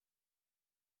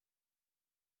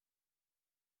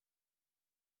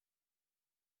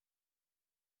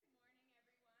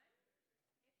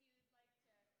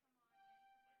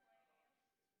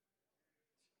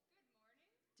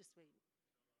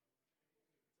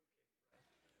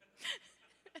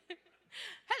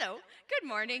Good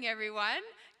morning, everyone.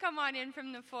 Come on in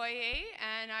from the foyer.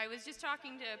 And I was just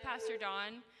talking to Pastor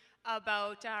Don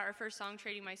about our first song,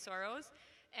 Trading My Sorrows.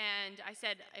 And I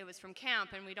said it was from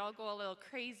camp, and we'd all go a little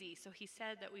crazy. So he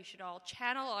said that we should all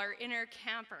channel our inner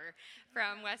camper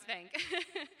from West Bank.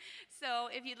 So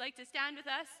if you'd like to stand with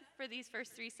us for these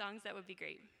first three songs, that would be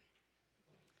great.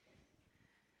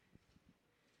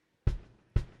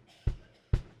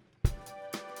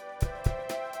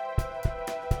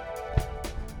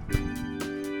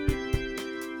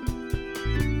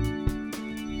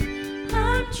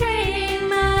 Trading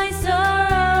my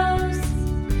sorrows,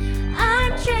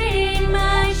 I'm trading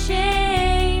my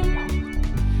shame,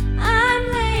 I'm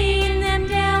laying them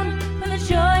down for the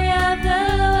joy of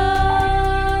the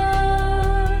Lord.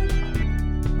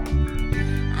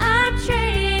 I'm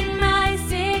trading my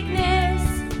sickness,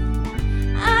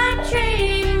 I'm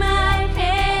trading my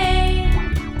pain,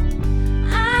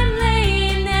 I'm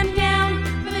laying them down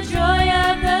for the joy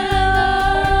of the Lord.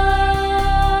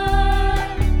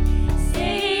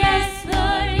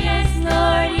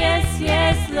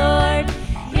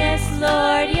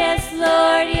 Lord, yes,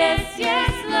 Lord, yes, yes,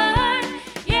 Lord,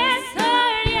 yes,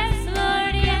 Lord, yes,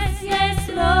 Lord, yes, yes,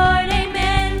 Lord,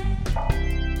 amen.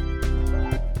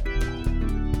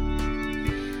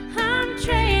 I'm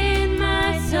trading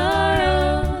my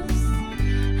sorrows,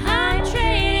 I'm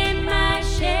trading my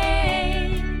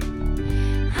shame,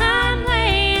 I'm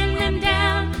laying them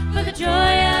down for the joy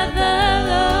of the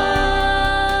Lord.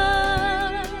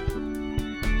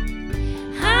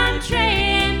 I'm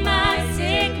trading my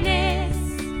sickness,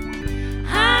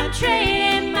 I'm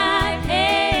trading my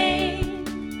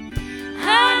pain,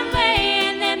 I'm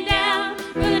laying them down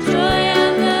for the joy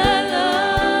of the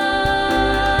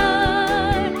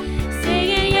Lord.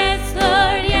 Singing yes,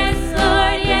 Lord, yes,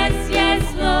 Lord, yes, yes,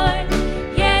 Lord,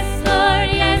 yes, Lord,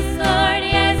 yes, Lord,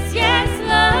 yes, yes,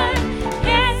 Lord,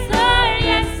 yes, Lord,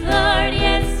 yes, Lord,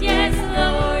 yes, yes,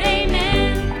 Lord,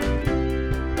 amen.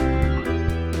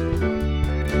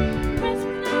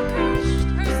 Crushed,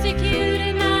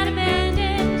 persecuted, not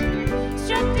abandoned,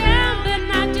 struck down but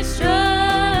not destroyed.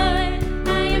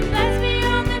 I am blessed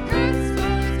beyond the curse,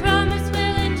 His promise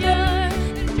will endure.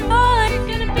 This joy is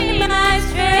gonna be my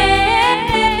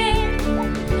strength.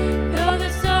 Though the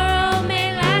sorrow may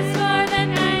last for the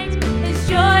night, this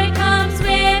joy comes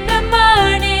with the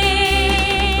morning.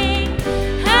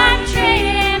 I'm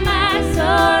trading my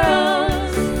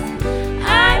sorrows,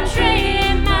 I'm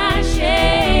trading my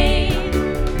shame,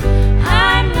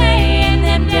 I'm laying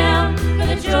them down for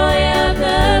the joy of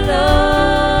the Lord.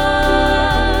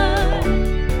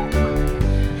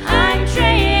 I'm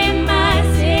trading my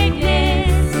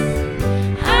sickness,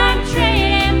 I'm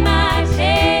trading my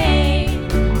pain,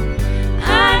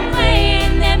 I'm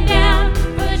laying them down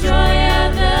for the joy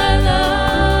of the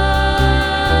Lord.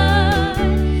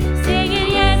 Singing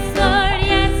yes, Lord,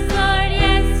 yes, Lord,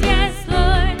 yes, yes,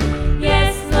 Lord,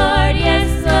 yes, Lord, yes,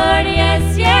 Lord,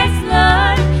 yes, yes,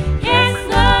 Lord, yes,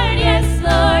 Lord, yes,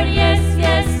 Lord, yes,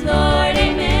 yes, Lord,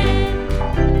 amen.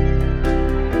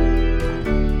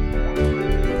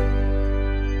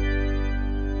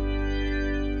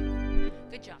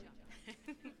 Good job.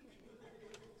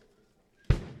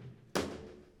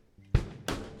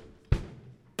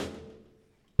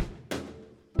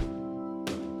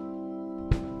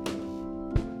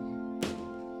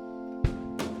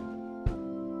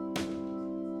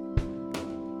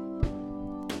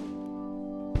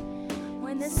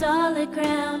 When the solid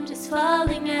ground is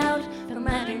falling out from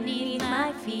underneath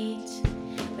my feet,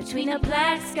 between the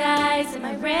black skies and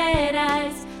my red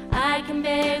eyes, I can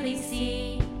barely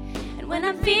see. And when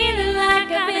I'm feeling like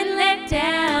I've been let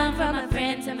down from my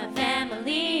friends and my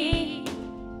family,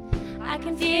 I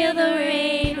can feel the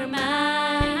rain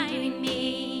reminding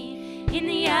me, in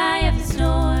the eye of the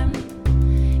storm,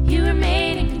 you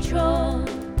remain in control.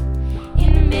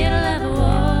 In the middle of the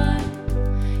war,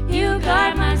 you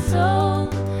guard my soul.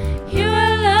 You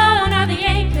alone are the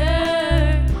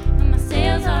anchor when my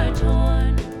sails are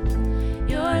torn.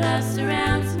 Your love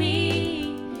surrounds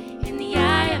me in the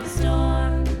eye of the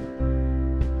storm.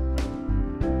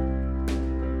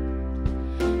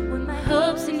 When my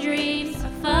hopes and dreams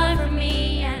are far from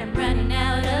me and I'm running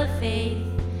out of faith,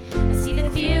 I see the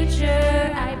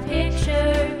future I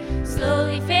picture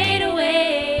slowly fade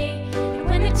away. And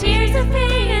when the tears of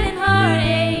pain and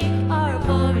heartache are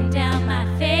pouring down my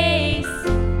face,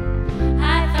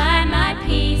 I find my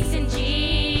peace in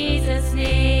Jesus'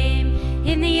 name.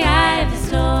 In the eye of the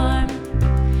storm,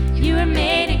 you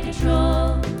remain in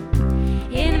control.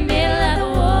 In the middle of the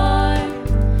war,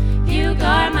 you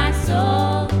guard my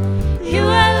soul. You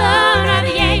alone are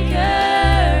the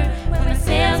anchor when my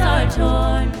sails are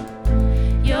torn.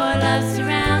 Your love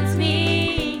surrounds me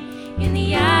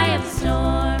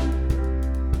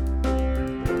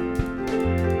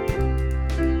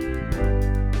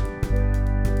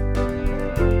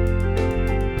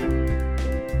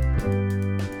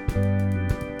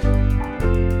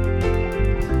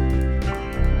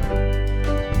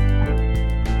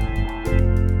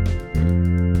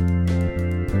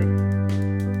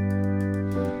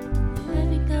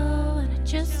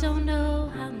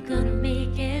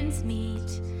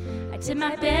to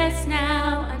my best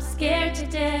now. I'm scared to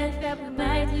death that we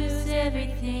might lose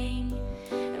everything.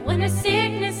 And when the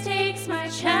sickness takes my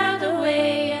child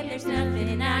away and there's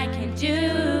nothing I can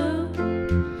do,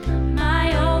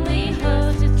 my only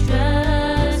hope is to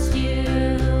trust you.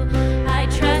 I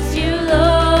trust you,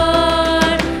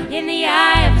 Lord. In the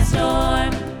eye of the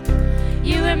storm,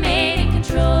 you remain in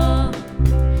control.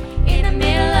 In the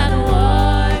middle of the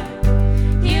war,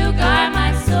 you guard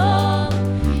my soul.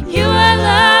 You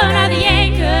alone are the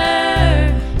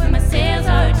anchor when my sails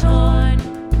are torn.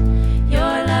 Your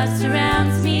love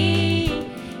surrounds me.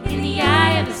 In the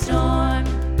eye of the storm,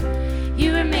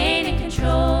 you remain in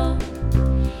control.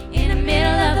 In the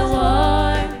middle of the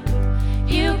war,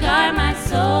 you guard my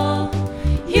soul.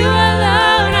 You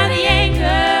alone are the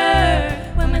anchor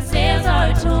when my sails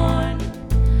are torn.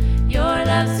 Your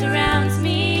love surrounds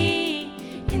me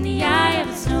in the eye of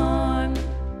the storm.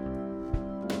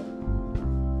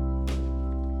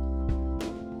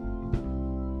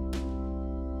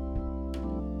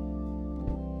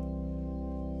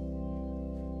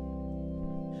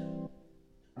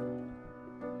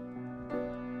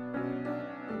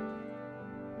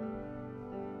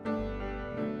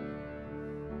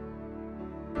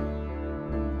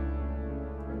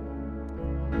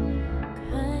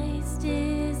 Christ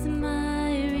is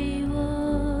my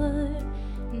reward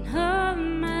and all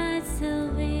my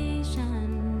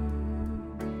salvation.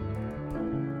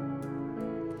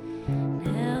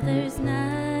 Now there's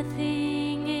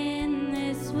nothing in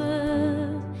this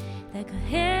world that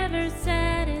could ever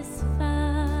satisfy.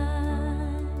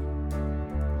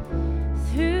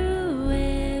 Through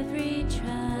every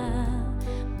trial,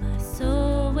 my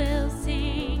soul will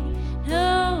sing,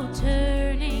 no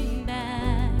turning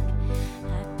back.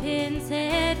 I've been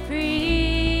set free.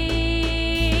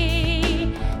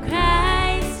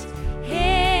 Christ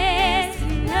is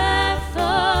enough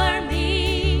for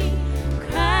me.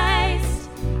 Christ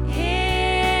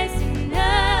is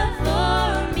enough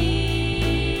for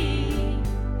me.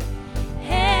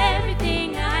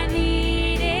 Everything I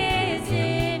need is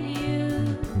in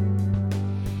you.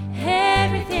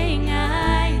 Everything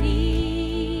I need.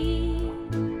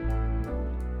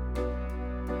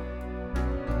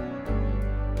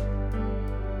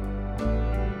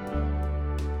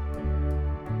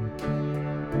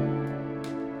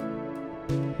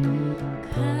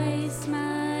 Christ,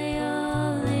 my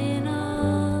all in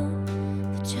all,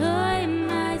 the joy of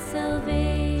my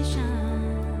salvation,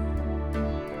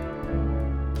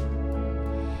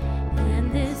 and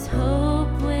this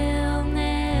hope will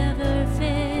never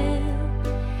fail.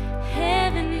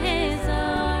 Heaven is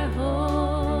our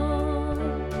home.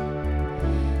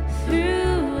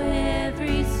 Through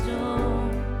every storm,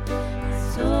 my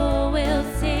soul will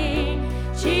sing,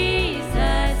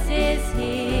 Jesus is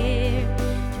here.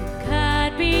 To God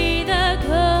be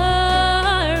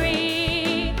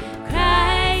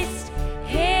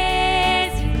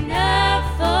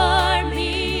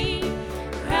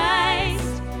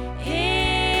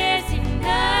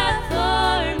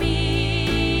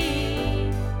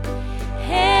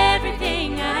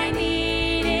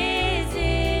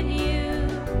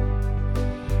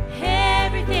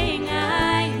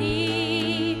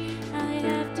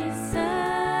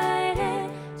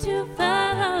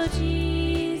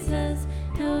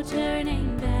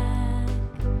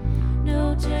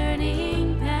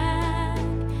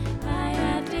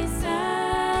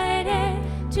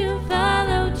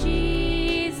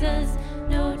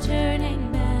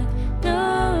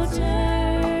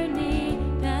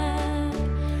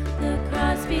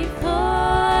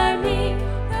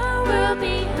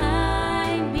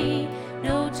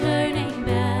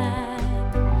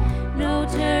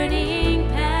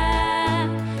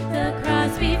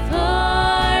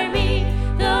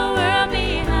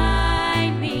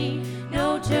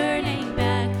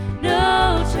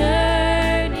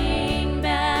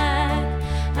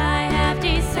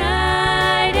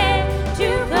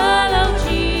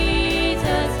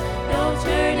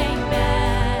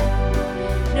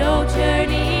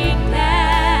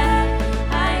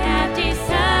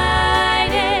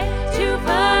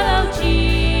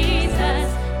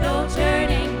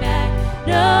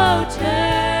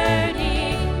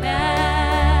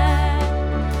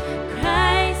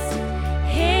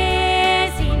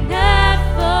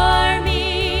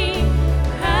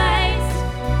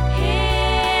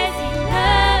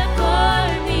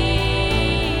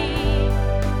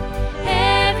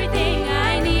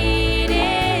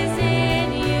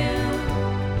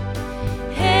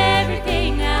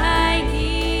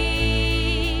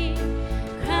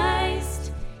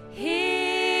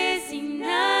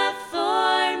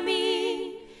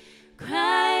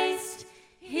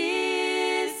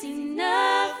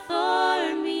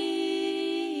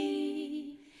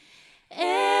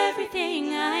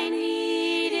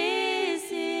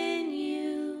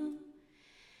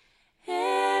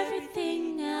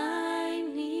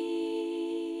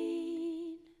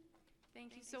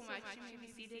so much. You may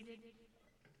be seated.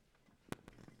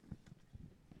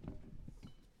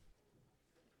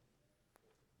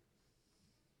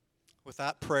 With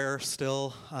that prayer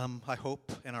still, I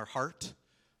hope, in our heart,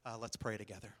 let's pray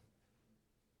together.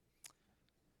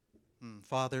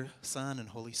 Father, Son, and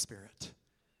Holy Spirit,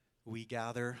 we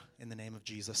gather in the name of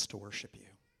Jesus to worship you.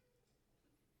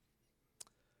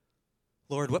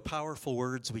 Lord, what powerful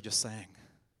words we just sang.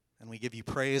 And we give you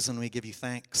praise and we give you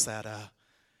thanks that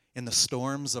in the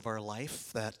storms of our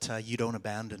life that you don't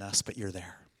abandon us, but you're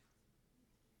there.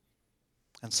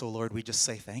 And so, Lord, we just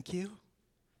say thank you.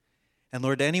 And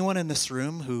Lord, anyone in this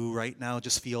room who right now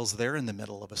just feels they're in the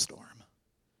middle of a storm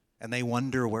and they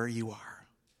wonder where you are,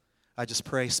 I just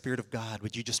pray, Spirit of God,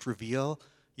 would you just reveal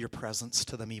your presence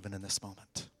to them even in this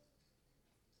moment?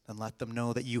 And let them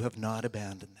know that you have not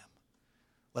abandoned them.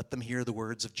 Let them hear the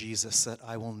words of Jesus that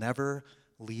I will never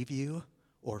leave you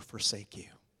or forsake you.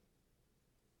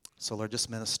 So Lord, just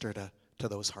minister to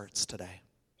those hearts today.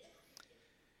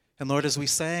 And Lord, as we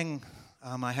sang,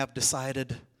 I have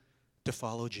decided to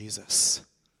follow Jesus.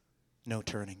 No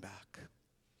turning back.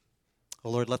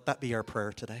 Oh Lord, let that be our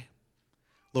prayer today.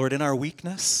 Lord, in our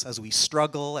weakness, as we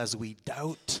struggle, as we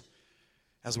doubt,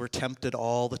 as we're tempted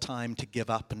all the time to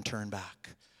give up and turn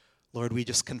back, Lord, we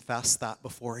just confess that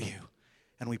before you.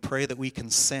 And we pray that we can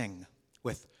sing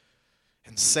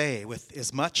and say with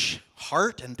as much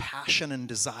heart and passion and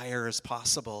desire as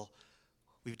possible,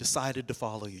 we've decided to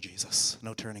follow you, Jesus.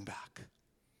 No turning back.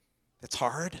 It's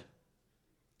hard.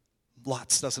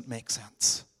 Lots doesn't make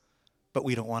sense. But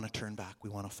we don't want to turn back. We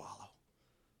want to follow.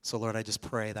 So Lord, I just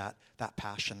pray that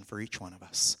passion for each one of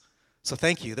us. So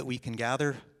thank you that we can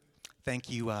gather.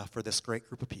 Thank you for this great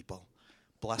group of people.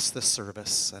 Bless this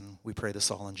service, and we pray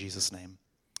this all in Jesus' name.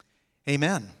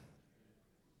 Amen.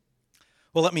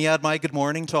 Well, let me add my good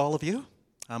morning to all of you.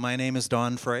 My name is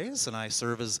Don Fraze, and I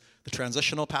serve as the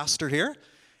transitional pastor here.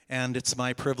 And it's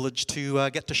my privilege to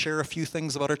get to share a few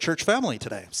things about our church family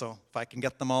today. So if I can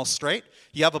get them all straight.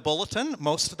 You have a bulletin.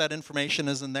 Most of that information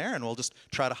is in there, and we'll just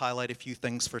try to highlight a few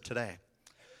things for today.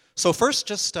 So first,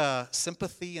 just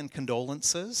sympathy and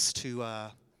condolences to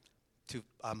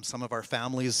some of our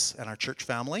families and our church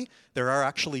family. There are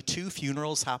actually 2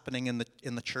 funerals happening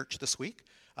in the church this week.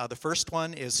 The first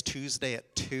one is Tuesday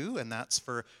at 2, and that's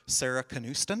for Sarah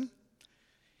Knuston.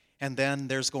 And then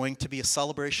there's going to be a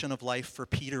celebration of life for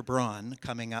Peter Braun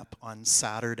coming up on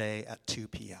Saturday at 2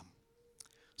 p.m.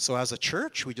 So as a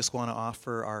church, we just want to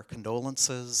offer our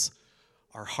condolences,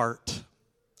 our heart,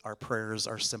 our prayers,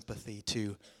 our sympathy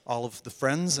to all of the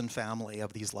friends and family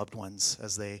of these loved ones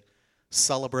as they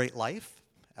celebrate life,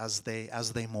 as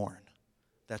they mourn,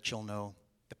 that you'll know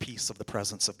the peace of the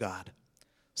presence of God.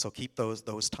 So keep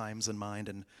those times in mind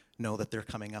and know that they're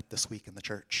coming up this week in the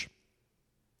church.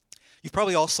 You've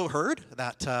probably also heard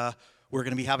that we're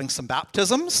going to be having some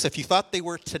baptisms. If you thought they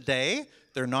were today,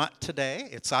 they're not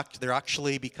today. They're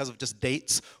actually, because of just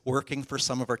dates working for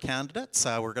some of our candidates,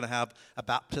 we're going to have a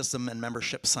baptism and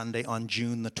membership Sunday on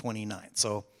June the 29th.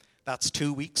 So that's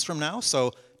 2 weeks from now.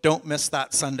 So don't miss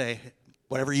that Sunday,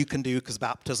 whatever you can do, because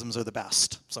baptisms are the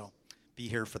best. So be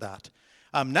here for that.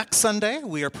 Next Sunday,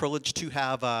 we are privileged to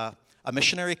have a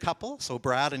missionary couple. So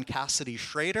Brad and Cassidy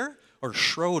Schrader, or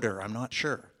Schroeder, I'm not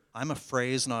sure. I'm a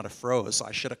Fraze, not a Froze, so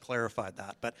I should have clarified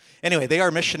that. But anyway, they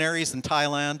are missionaries in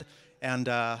Thailand, and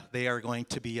they are going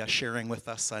to be sharing with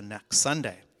us next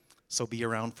Sunday. So be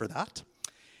around for that.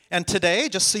 And today,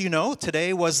 just so you know,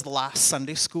 today was the last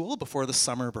Sunday school before the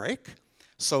summer break.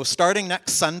 So starting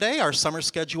next Sunday, our summer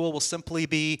schedule will simply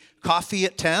be coffee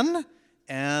at 10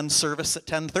 and service at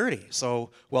 10:30. So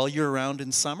while you're around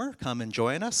in summer, come and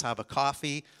join us, have a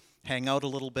coffee, hang out a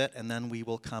little bit, and then we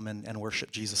will come and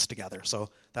worship Jesus together. So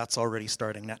that's already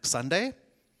starting next Sunday.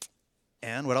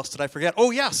 And what else did I forget?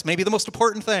 Oh, yes, maybe the most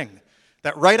important thing,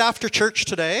 that right after church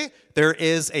today, there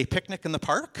is a picnic in the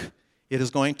park. It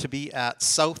is going to be at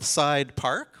Southside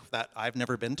Park, that I've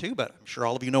never been to, but I'm sure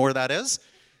all of you know where that is.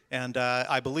 And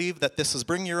I believe that this is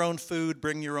bring your own food,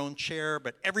 bring your own chair,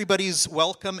 but everybody's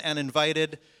welcome and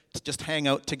invited to just hang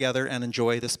out together and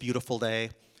enjoy this beautiful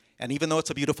day. And even though it's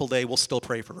a beautiful day, we'll still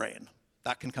pray for rain.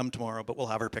 That can come tomorrow, but we'll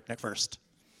have our picnic first.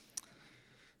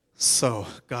 So,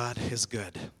 God is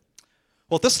good.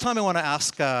 Well, this time I want to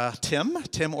ask Tim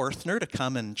Orthner to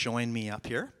come and join me up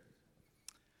here.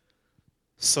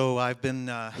 So I've been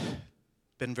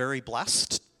very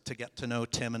blessed to get to know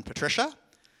Tim and Patricia.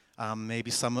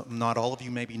 Maybe not all of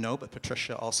you maybe know, but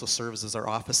Patricia also serves as our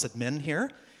office admin here.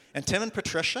 And Tim and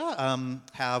Patricia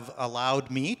have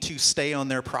allowed me to stay on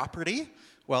their property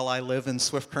while I live in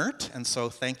Swift Current. And so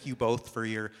thank you both for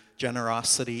your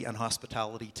generosity and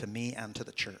hospitality to me and to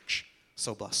the church.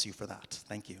 So bless you for that.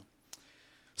 Thank you.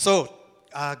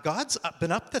 God's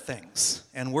been up to things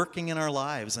and working in our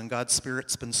lives, and God's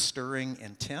Spirit's been stirring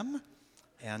in Tim,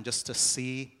 and just to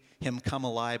see him come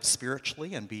alive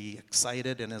spiritually and be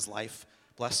excited in his life.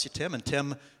 Bless you, Tim. And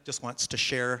Tim just wants to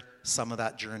share some of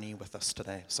that journey with us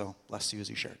today. So bless you as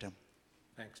you share, Tim.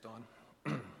 Thanks, Don.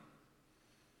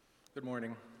 Good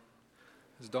morning.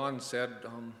 As Don said,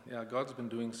 God's been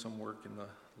doing some work in the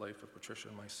life of Patricia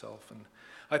and myself. And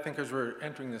I think as we're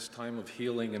entering this time of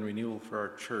healing and renewal for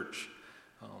our church,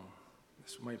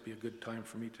 this might be a good time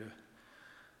for me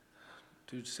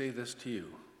to say this to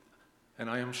you. And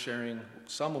I am sharing,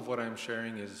 some of what I'm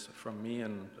sharing is from me,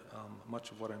 and much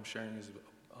of what I'm sharing is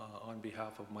on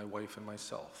behalf of my wife and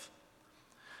myself.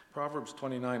 Proverbs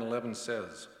 29:11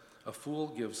 says, "A fool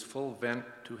gives full vent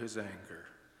to his anger,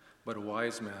 but a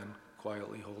wise man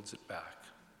quietly holds it back."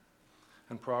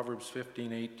 And Proverbs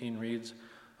 15:18 reads,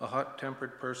 "A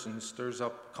hot-tempered person stirs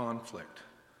up conflict,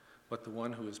 but the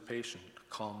one who is patient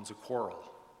calms a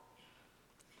quarrel."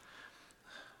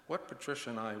 What Patricia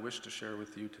and I wish to share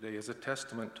with you today is a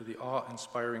testament to the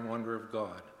awe-inspiring wonder of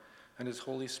God and His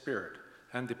Holy Spirit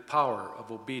and the power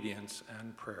of obedience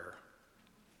and prayer.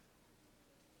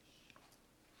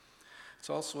 It's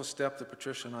also a step that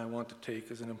Patricia and I want to take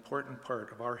as an important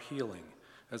part of our healing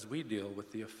as we deal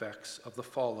with the effects of the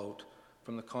fallout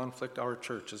from the conflict our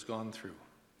church has gone through.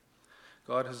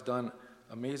 God has done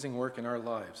amazing work in our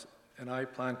lives, and I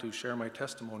plan to share my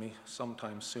testimony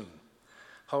sometime soon.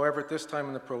 However, at this time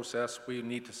in the process, we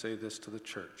need to say this to the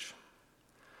church.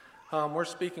 We're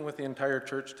speaking with the entire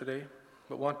church today,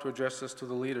 but want to address this to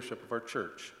the leadership of our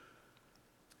church,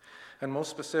 and most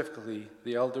specifically,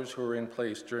 the elders who are in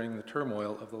place during the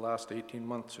turmoil of the last 18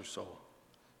 months or so.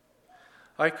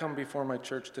 I come before my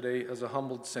church today as a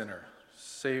humbled sinner,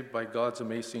 saved by God's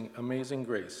amazing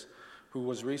grace, who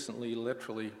was recently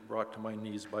literally brought to my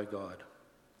knees by God.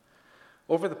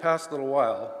 Over the past little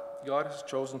while, God has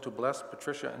chosen to bless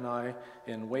Patricia and I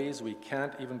in ways we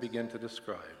can't even begin to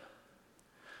describe.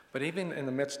 But even in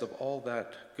the midst of all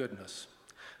that goodness,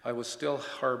 I was still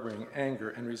harboring anger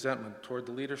and resentment toward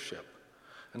the leadership,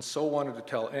 and so wanted to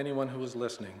tell anyone who was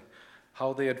listening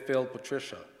how they had failed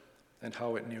Patricia and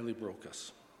how it nearly broke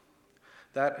us.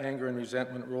 That anger and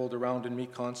resentment rolled around in me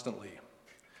constantly,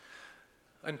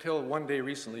 until one day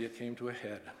recently it came to a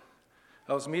head.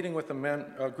 I was meeting with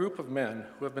a group of men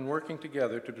who have been working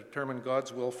together to determine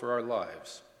God's will for our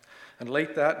lives. And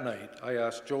late that night, I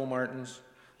asked Joe Martins,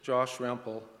 Josh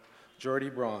Rempel, Jordy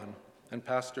Braun, and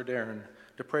Pastor Darren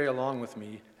to pray along with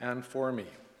me and for me,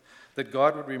 that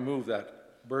God would remove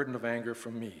that burden of anger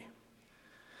from me.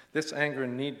 This anger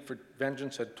and need for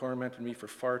vengeance had tormented me for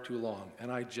far too long,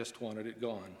 and I just wanted it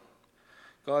gone.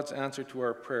 God's answer to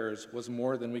our prayers was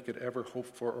more than we could ever hope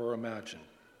for or imagine.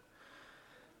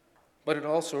 But it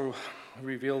also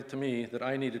revealed to me that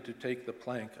I needed to take the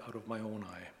plank out of my own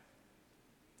eye.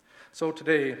 So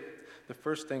today, the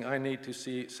first thing I need to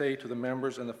say to the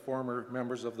members and the former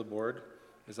members of the board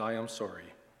is I am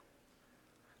sorry.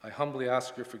 I humbly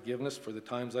ask your forgiveness for the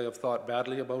times I have thought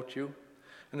badly about you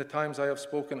and the times I have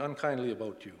spoken unkindly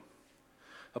about you.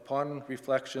 Upon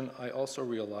reflection, I also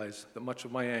realize that much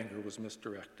of my anger was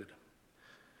misdirected.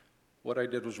 What I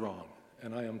did was wrong,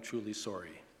 and I am truly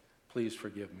sorry. Please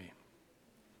forgive me.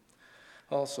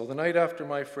 Also, the night after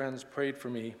my friends prayed for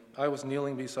me, I was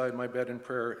kneeling beside my bed in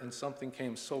prayer, and something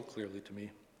came so clearly to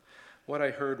me. What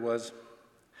I heard was,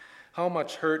 "How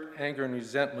much hurt, anger, and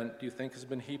resentment do you think has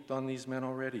been heaped on these men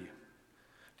already?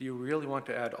 Do you really want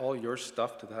to add all your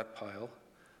stuff to that pile?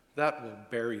 That will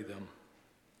bury them."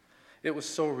 It was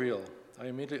so real. I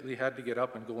immediately had to get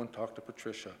up and go and talk to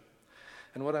Patricia.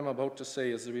 And what I'm about to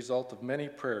say is the result of many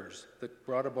prayers that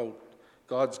brought about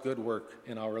God's good work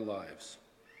in our lives.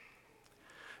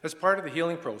 As part of the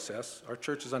healing process our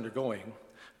church is undergoing,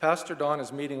 Pastor Don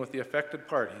is meeting with the affected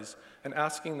parties and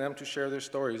asking them to share their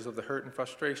stories of the hurt and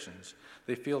frustrations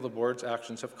they feel the board's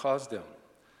actions have caused them.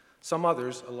 Some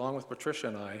others, along with Patricia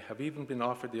and I, have even been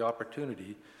offered the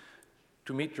opportunity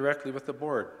to meet directly with the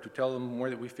board to tell them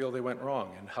where we feel they went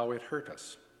wrong and how it hurt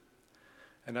us.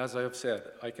 And as I have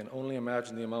said, I can only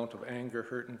imagine the amount of anger,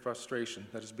 hurt, and frustration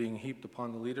that is being heaped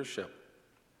upon the leadership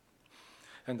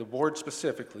and the board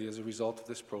specifically as a result of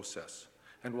this process.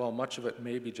 And while much of it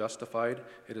may be justified,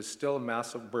 it is still a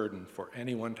massive burden for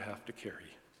anyone to have to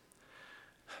carry.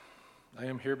 I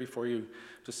am here before you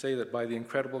to say that by the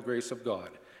incredible grace of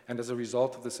God, and as a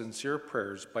result of the sincere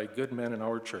prayers by good men in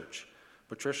our church,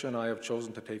 Patricia and I have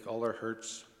chosen to take all our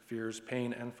hurts, fears,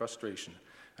 pain, and frustration,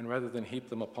 and rather than heap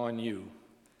them upon you,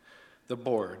 the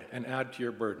board, and add to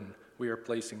your burden, we are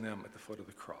placing them at the foot of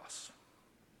the cross.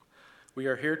 We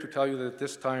are here to tell you that at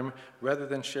this time, rather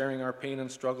than sharing our pain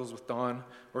and struggles with Don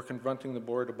or confronting the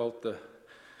board about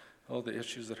all the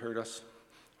issues that hurt us,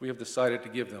 we have decided to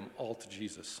give them all to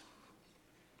Jesus.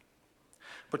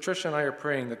 Patricia and I are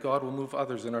praying that God will move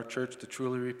others in our church to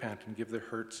truly repent and give their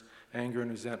hurts, anger,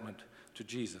 and resentment to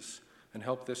Jesus, and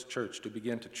help this church to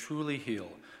begin to truly heal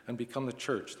and become the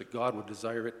church that God would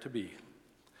desire it to be.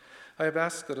 I have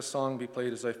asked that a song be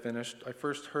played as I finished. I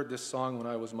first heard this song when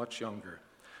I was much younger.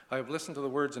 I have listened to the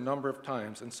words a number of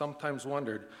times and sometimes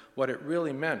wondered what it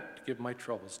really meant to give my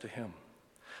troubles to Him.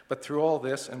 But through all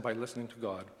this, and by listening to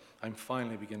God, I'm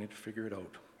finally beginning to figure it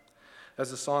out.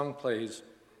 As the song plays,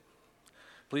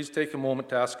 please take a moment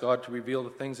to ask God to reveal the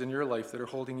things in your life that are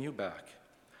holding you back.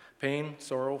 Pain,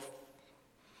 sorrow,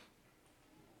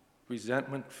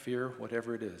 resentment, fear,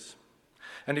 whatever it is.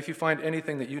 And if you find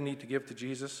anything that you need to give to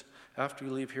Jesus, after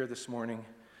you leave here this morning,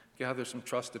 gather some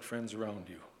trusted friends around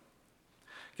you.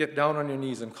 Get down on your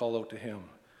knees and call out to Him.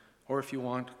 Or if you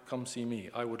want, come see me.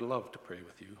 I would love to pray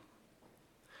with you.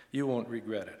 You won't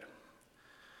regret it.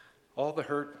 All the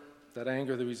hurt, that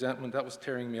anger, the resentment, that was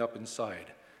tearing me up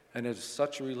inside. And it is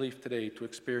such a relief today to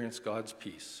experience God's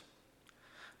peace.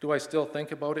 Do I still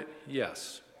think about it?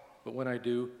 Yes. But when I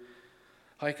do,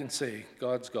 I can say,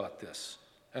 God's got this,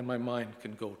 and my mind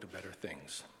can go to better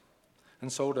things.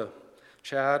 And so to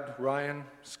Chad, Ryan,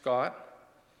 Scott,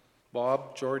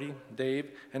 Bob, Jordy,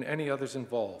 Dave, and any others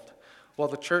involved, while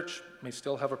the church may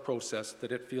still have a process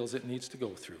that it feels it needs to go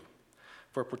through,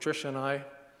 for Patricia and I,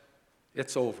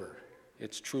 it's over.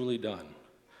 It's truly done.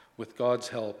 With God's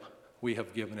help, we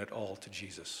have given it all to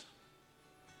Jesus.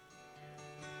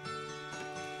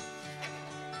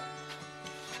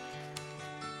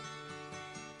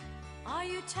 Are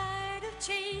you tired of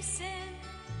chasing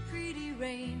pretty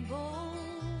rainbows?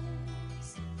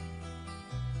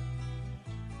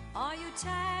 Are you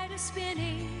tired of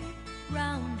spinning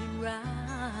round and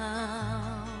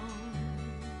round?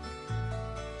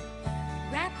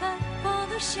 Wrap up all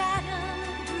the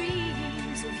shattered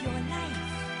dreams of your life,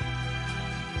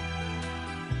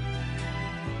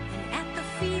 and at the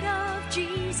feet of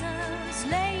Jesus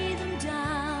lay them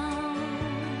down.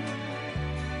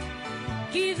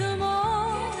 Give them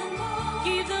all,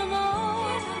 give them all,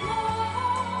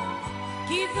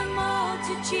 give them all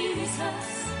to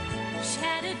Jesus.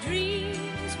 Shattered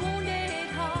dreams, wounded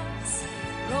hearts,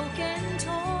 broken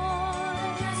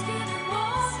toys. Just give them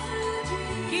all to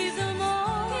Jesus. Give them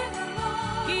all, give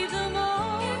them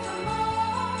all, give them all,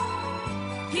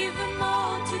 give them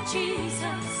all to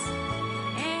Jesus,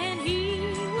 and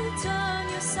He will turn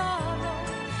your sorrow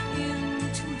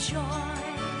into joy.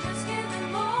 Just give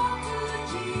them all to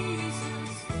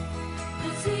Jesus,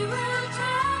 'cause He will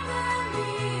turn them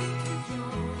into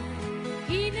joy.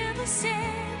 He never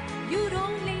said you'd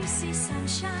only see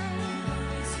sunshine.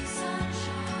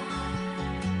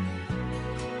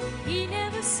 He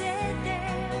never said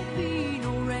there'd be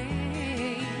no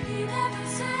rain. He never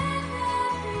said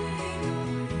there'd be no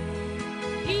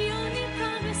rain. He only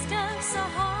promised us a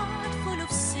heart full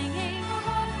of singing. A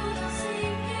heart full of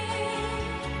singing.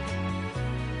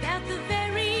 That the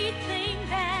very thing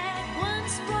that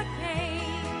once brought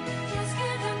pain. Just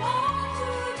give them all to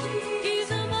Jesus. Give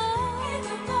them all. Give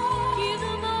them all. Give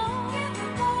them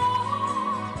all.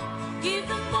 Give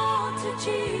them all to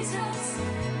Jesus.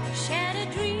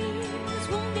 Shattered dreams,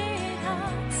 wounded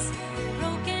hearts,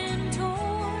 broken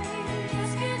toys.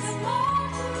 Just give them all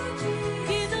to Jesus.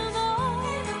 Give them all.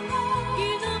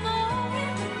 Give them all.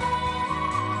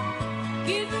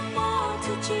 Give them all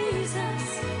to Jesus,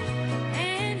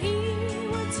 and He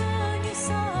will turn your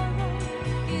sorrow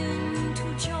into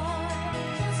joy.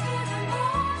 Just give them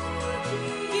all to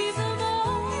Jesus. Give them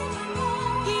all.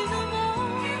 Give them all.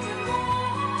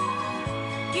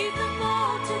 Give them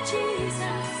all to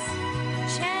Jesus.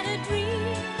 Shattered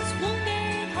dreams,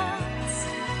 wounded hearts,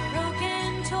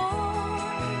 broken toys.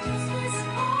 Give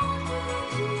them all to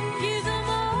Jesus. Give them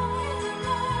all.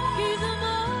 Give them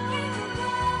all.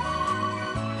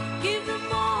 Give them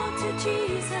all to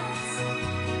Jesus,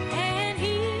 and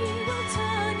He will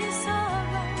turn your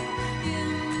sorrow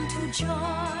into joy.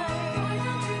 Why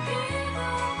don't you give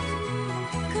up?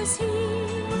 'Cause He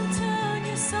will turn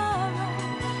your sorrow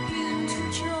into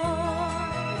joy.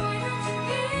 Why don't you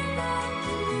give up?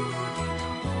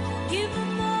 Give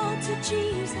them all to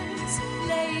Jesus,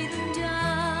 lay them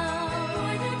down.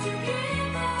 Why don't you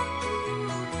give up?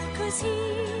 'Cause He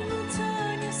will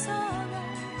turn your sorrow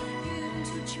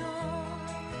into joy.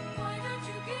 Why don't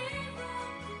you give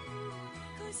up?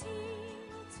 'Cause He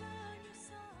will turn your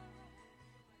sorrow.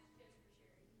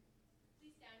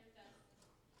 Please stand with us.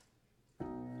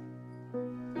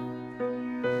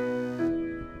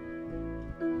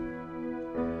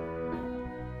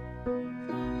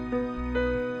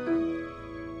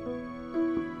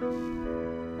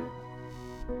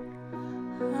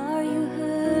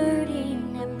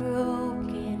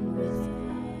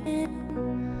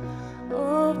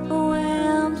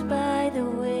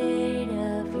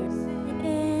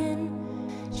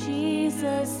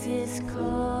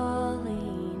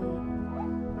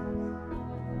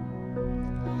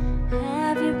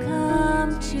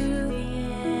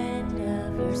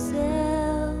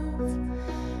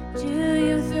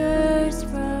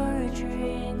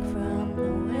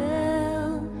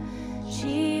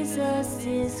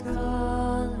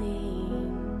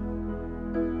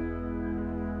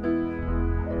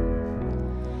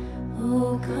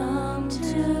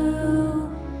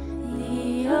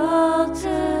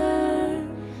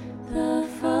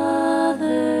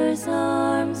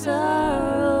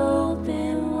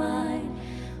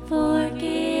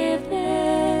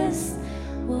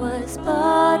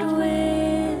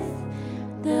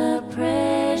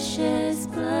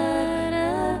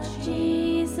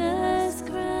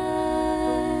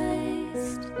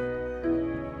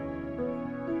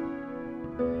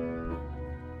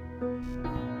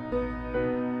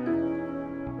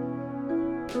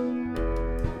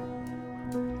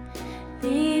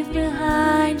 Leave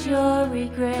behind your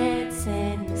regrets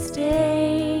and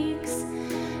mistakes.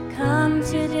 Come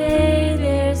today,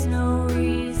 there's no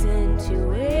reason to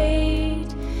wait.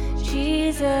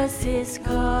 Jesus is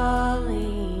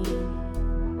calling.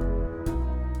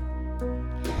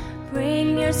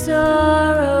 Bring your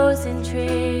sorrows and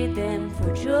trade them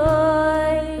for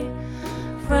joy.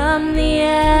 From the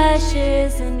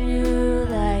ashes a new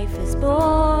life is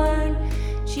born.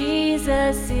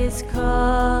 Jesus is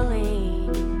calling.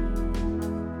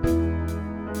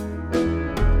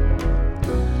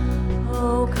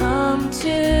 Oh, come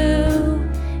to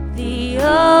the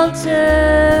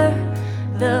altar.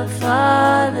 The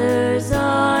Father's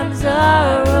arms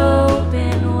are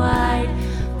open wide.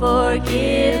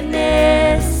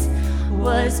 Forgiveness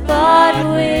was bought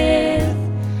with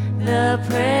the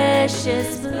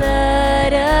precious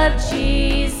blood of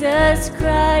Jesus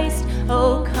Christ.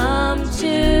 Oh, come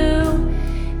to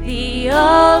the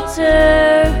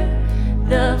altar.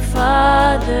 The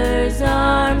Father's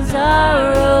arms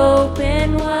are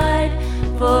open wide.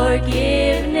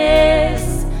 Forgiveness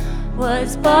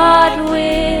was bought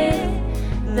with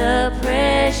the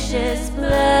precious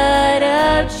blood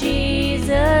of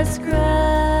Jesus Christ.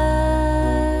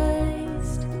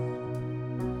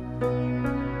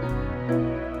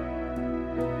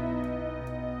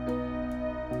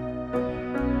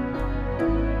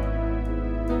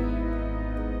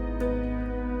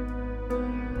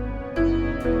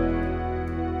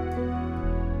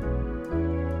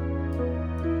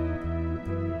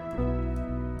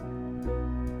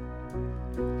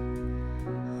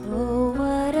 Oh,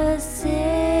 what a Savior.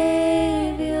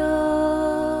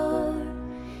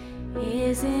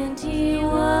 Isn't He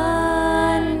wonderful?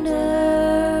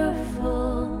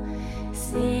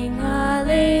 Sing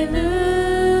hallelujah.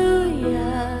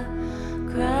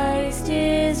 Christ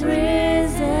is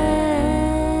risen.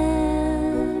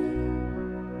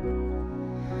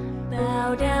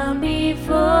 Bow down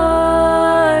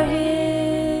before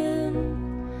Him,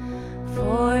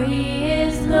 for He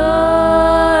is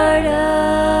Lord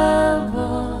of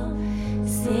all.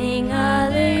 Sing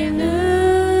hallelujah.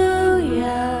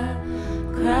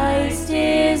 Christ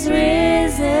is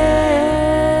risen.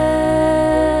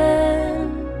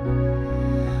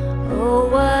 Oh,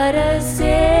 what a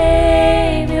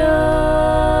Savior.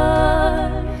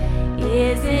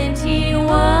 Isn't He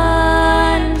wonderful?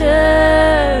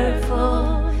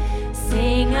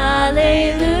 Sing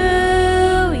hallelujah.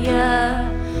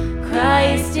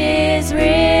 Christ is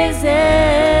risen.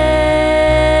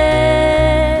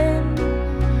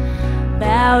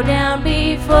 Bow down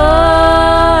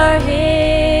before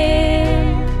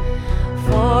Him,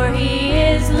 for He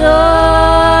is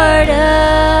Lord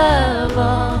of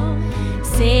all.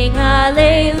 Sing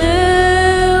hallelujah.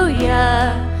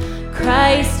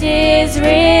 Christ is risen.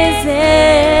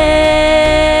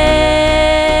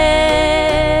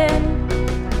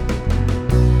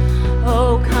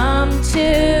 Oh, come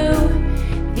to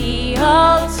the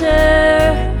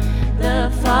altar. The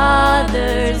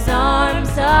Father's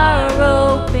arms are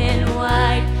open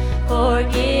wide.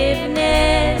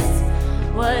 Forgiveness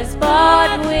was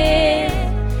bought with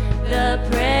the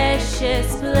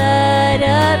precious blood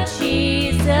of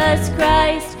Jesus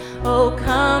Christ. Oh,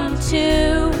 come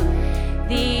to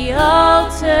the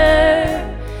altar.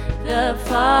 The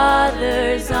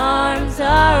Father's arms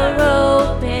are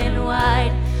open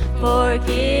wide.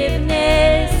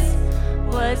 Forgiveness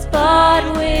was bought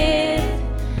with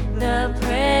the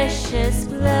precious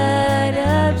blood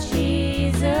of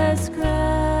Jesus Christ.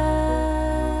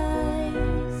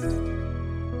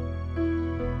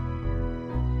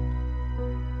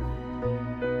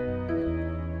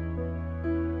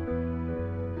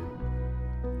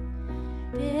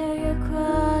 Bear your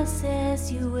cross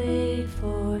as you wait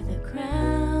for the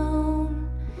crown.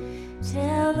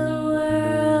 Tell the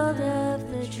world of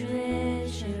the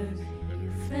treasure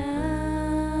you found.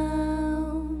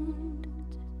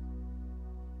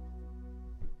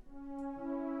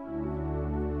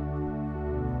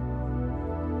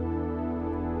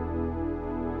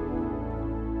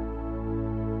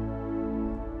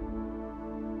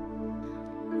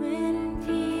 When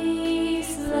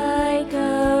peace like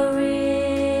a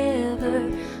river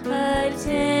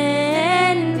attendeth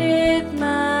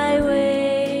my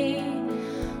way,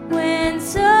 when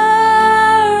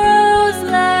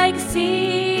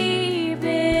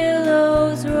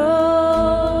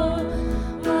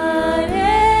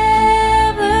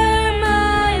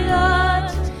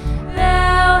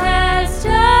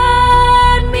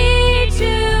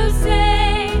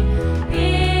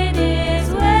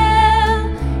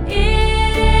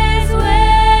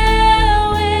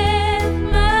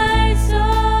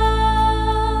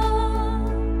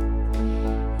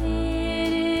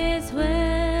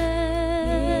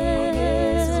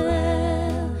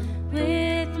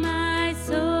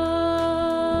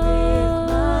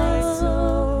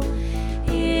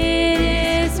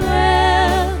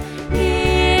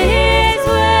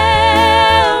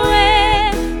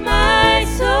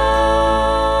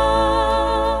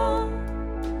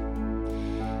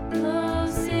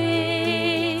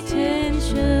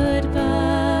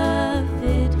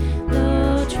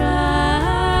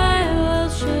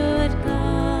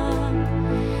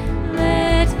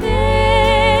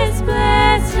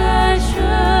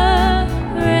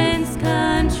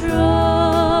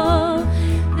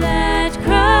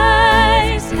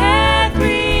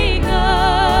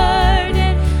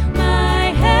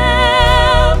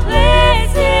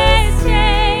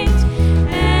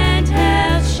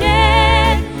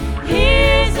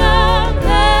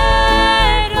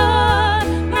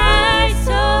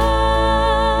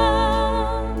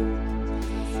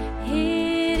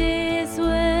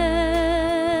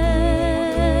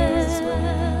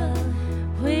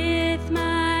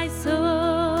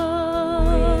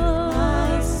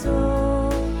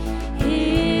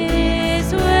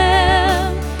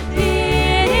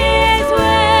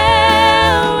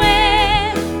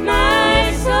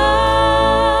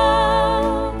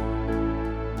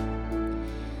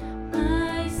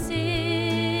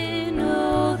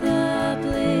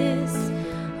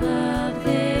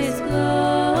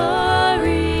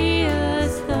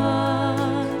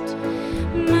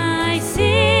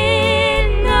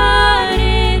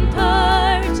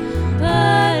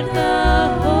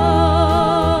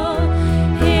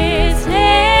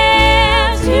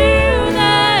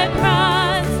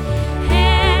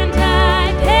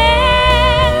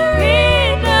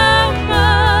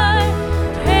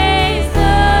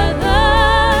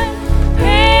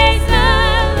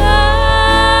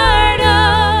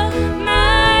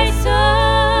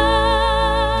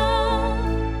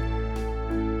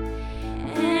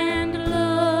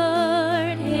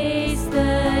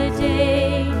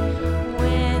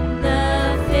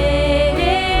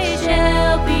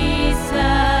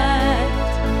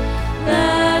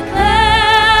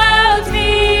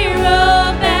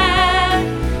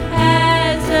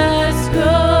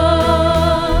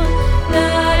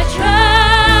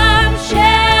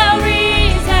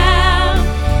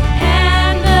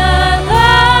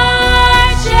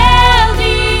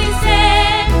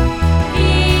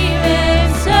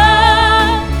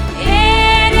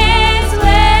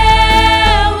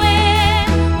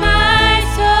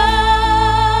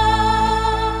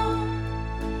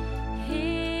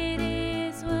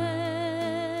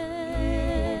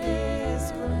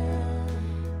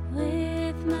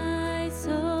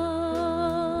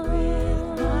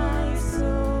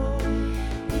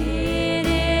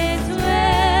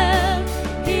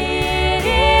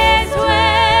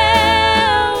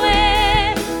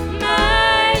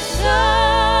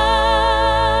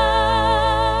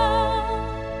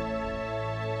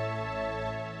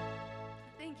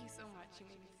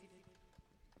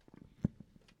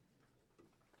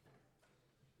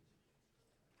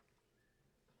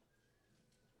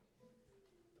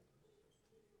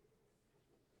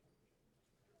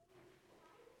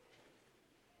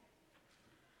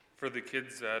For the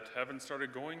kids that haven't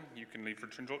started going, you can leave for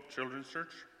Children's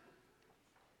Church.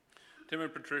 Tim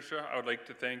and Patricia, I would like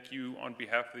to thank you on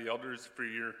behalf of the elders for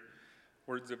your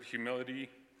words of humility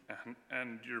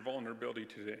and your vulnerability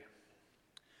today.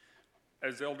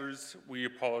 As elders, we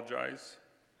apologize,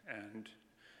 and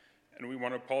we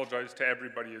want to apologize to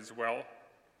everybody as well.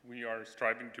 We are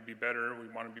striving to be better, we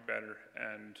want to be better,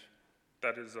 and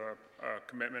that is a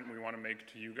commitment we want to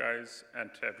make to you guys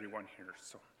and to everyone here.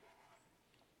 So,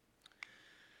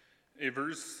 a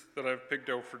verse that I've picked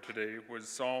out for today was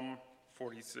Psalm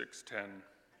 46:10.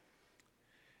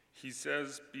 He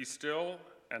says, "Be still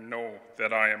and know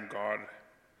that I am God.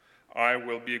 I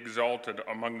will be exalted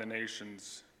among the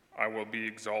nations. I will be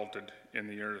exalted in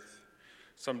the earth."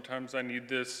 Sometimes I need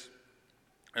this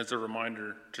as a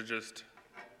reminder to just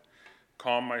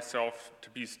calm myself, to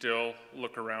be still,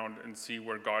 look around and see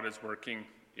where God is working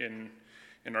in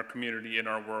our community, in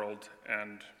our world,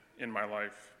 and in my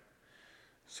life.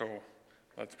 So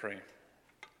let's pray.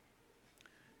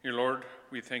 Dear Lord,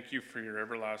 we thank you for your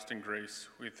everlasting grace.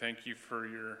 We thank you for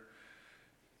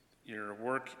your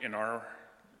work in our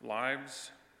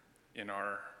lives, in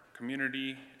our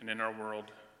community, and in our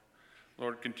world.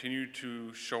 Lord, continue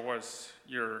to show us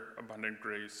your abundant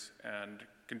grace and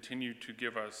continue to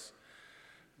give us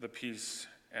the peace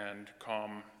and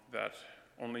calm that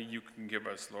only you can give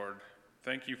us, Lord.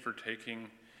 Thank you for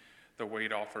taking the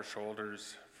weight off our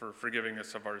shoulders, for forgiving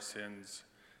us of our sins,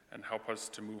 and help us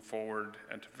to move forward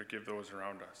and to forgive those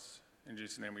around us. In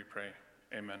Jesus' name we pray.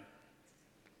 Amen.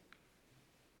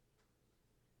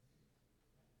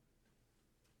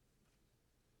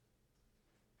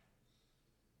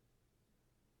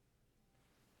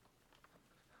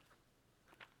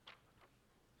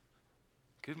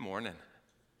 Good morning.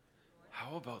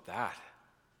 How about that?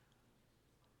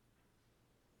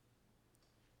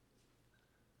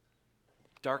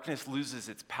 Darkness loses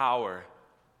its power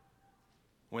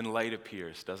when light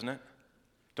appears, doesn't it?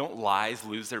 Don't lies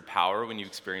lose their power when you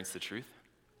experience the truth?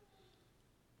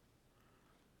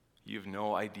 You have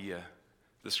no idea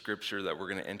the scripture that we're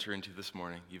going to enter into this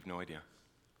morning. You have no idea.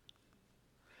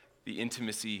 The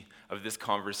intimacy of this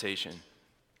conversation.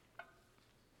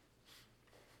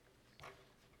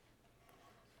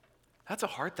 That's a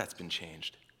heart that's been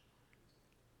changed.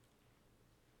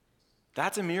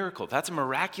 That's a miracle. That's a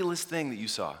miraculous thing that you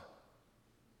saw.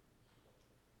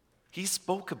 He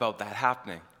spoke about that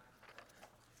happening,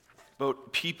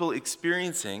 about people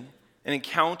experiencing and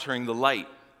encountering the light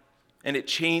and it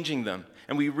changing them.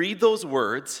 And we read those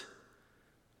words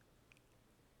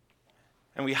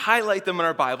and we highlight them in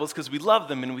our Bibles because we love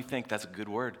them and we think that's a good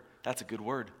word. That's a good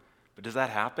word. But does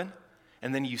that happen?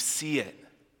 And then you see it.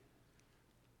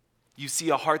 You see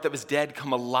a heart that was dead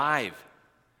come alive.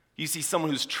 You see someone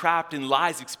who's trapped in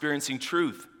lies experiencing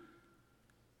truth.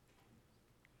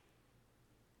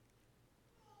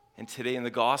 And today in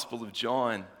the Gospel of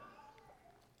John,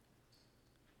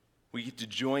 we get to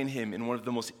join him in one of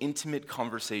the most intimate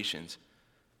conversations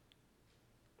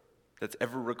that's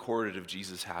ever recorded of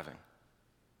Jesus having.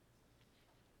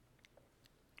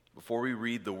 Before we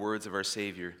read the words of our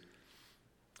Savior,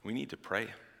 we need to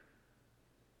pray.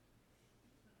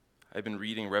 I've been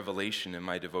reading Revelation in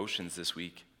my devotions this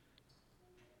week.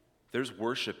 There's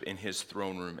worship in his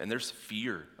throne room, and there's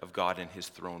fear of God in his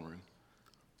throne room.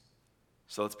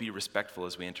 So let's be respectful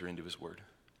as we enter into his word.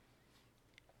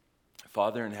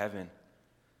 Father in heaven,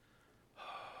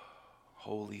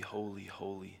 holy, holy,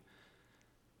 holy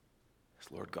is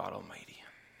Lord God Almighty.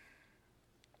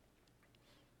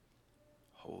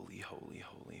 Holy, holy,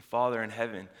 holy. Father in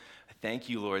heaven, I thank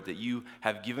you, Lord, that you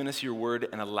have given us your word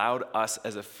and allowed us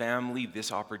as a family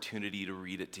this opportunity to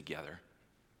read it together.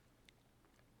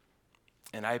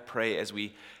 And I pray as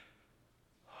we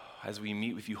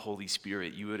meet with you, Holy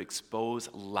Spirit, you would expose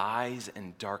lies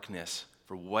and darkness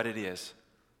for what it is,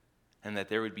 and that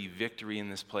there would be victory in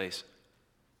this place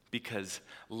because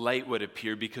light would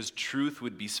appear, because truth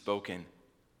would be spoken,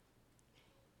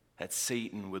 that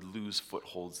Satan would lose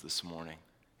footholds this morning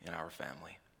in our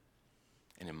family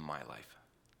and in my life.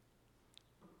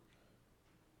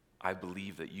 I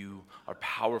believe that you are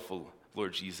powerful,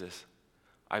 Lord Jesus.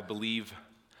 I believe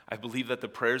that the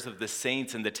prayers of the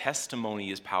saints and the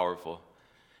testimony is powerful.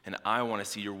 And I want to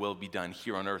see your will be done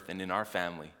here on earth and in our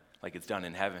family like it's done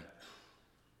in heaven.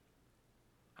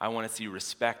 I want to see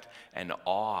respect and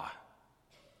awe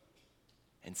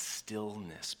and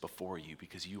stillness before you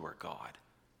because you are God.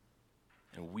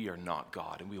 And we are not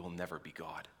God, and we will never be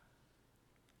God.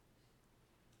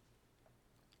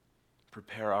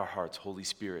 Prepare our hearts, Holy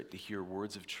Spirit, to hear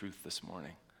words of truth this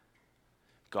morning.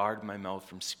 Guard my mouth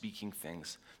from speaking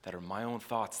things that are my own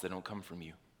thoughts that don't come from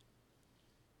you.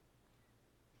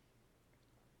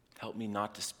 Help me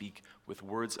not to speak with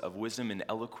words of wisdom and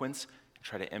eloquence and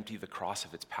try to empty the cross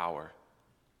of its power.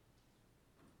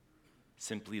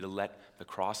 Simply to let the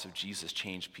cross of Jesus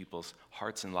change people's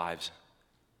hearts and lives,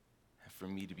 and for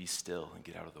me to be still and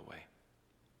get out of the way.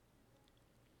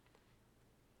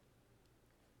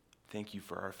 Thank you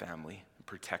for our family.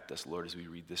 Protect us, Lord, as we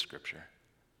read this scripture.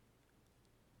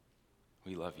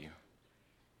 We love you.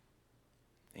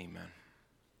 Amen.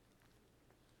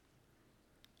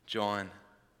 John.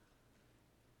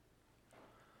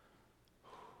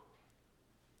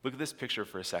 Look at this picture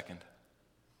for a second.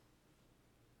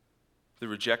 The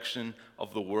rejection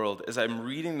of the world. As I'm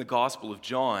reading the Gospel of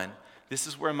John, this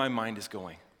is where my mind is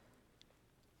going.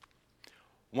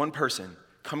 One person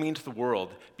coming into the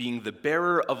world, being the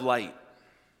bearer of light.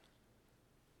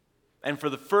 And for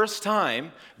the first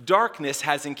time, darkness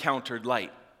has encountered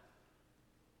light.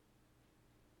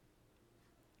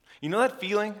 You know that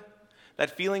feeling?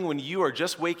 That feeling when you are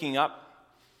just waking up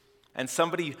and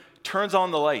somebody turns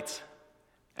on the lights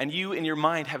and you in your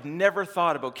mind have never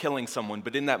thought about killing someone,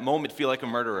 but in that moment feel like a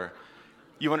murderer.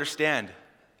 You understand?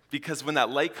 Because when that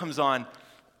light comes on,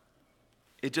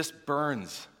 it just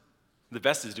burns. The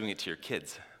best is doing it to your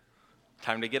kids.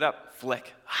 Time to get up,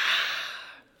 flick.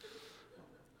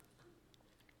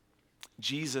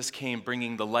 Jesus came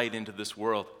bringing the light into this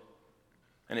world,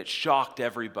 and it shocked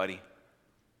everybody.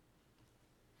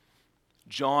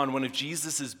 John, one of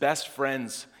Jesus' best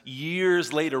friends,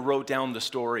 years later wrote down the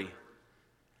story.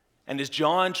 And as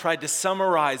John tried to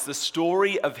summarize the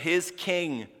story of his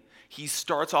king, he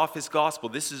starts off his gospel.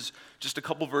 This is just a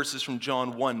couple verses from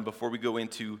John 1 before we go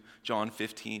into John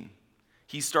 15.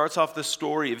 He starts off the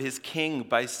story of his king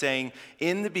by saying,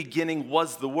 "In the beginning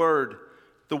was the Word.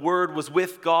 The Word was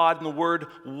with God, and the Word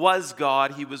was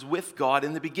God. He was with God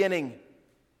in the beginning.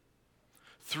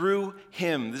 Through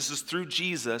him," this is through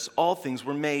Jesus, "all things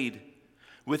were made.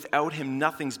 Without him,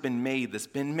 nothing's been made that's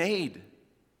been made.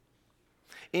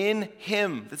 In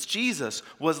him," that's Jesus,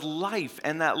 "was life,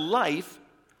 and that life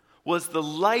was the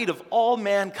light of all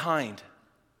mankind."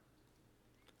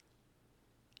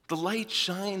 The light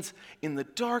shines in the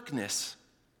darkness.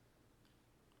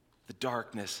 The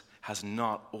darkness has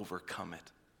not overcome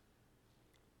it.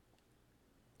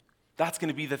 That's going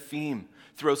to be the theme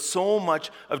throughout so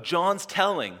much of John's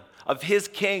telling of his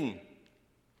king.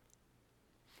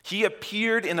 He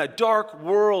appeared in a dark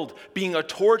world, being a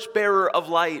torchbearer of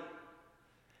light.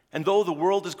 And though the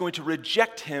world is going to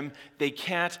reject him, they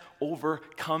can't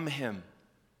overcome him.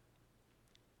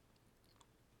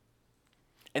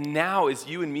 And now, as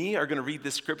you and me are going to read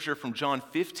this scripture from John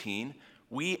 15,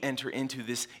 we enter into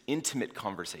this intimate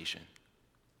conversation.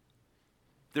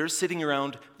 They're sitting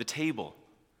around the table,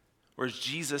 whereas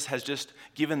Jesus has just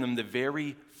given them the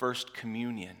very first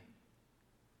communion.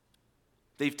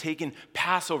 They've taken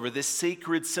Passover, this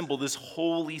sacred symbol, this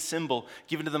holy symbol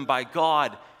given to them by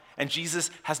God, and Jesus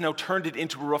has now turned it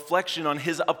into a reflection on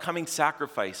his upcoming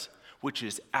sacrifice, which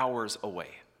is hours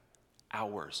away,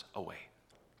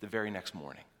 the very next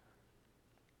morning.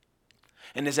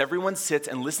 And as everyone sits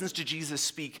and listens to Jesus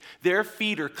speak, their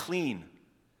feet are clean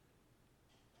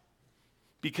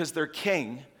because their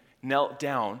king knelt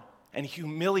down and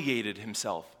humiliated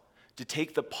himself to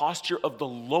take the posture of the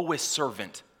lowest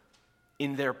servant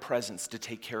in their presence to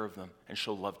take care of them and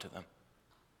show love to them.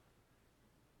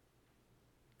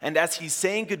 And as he's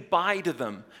saying goodbye to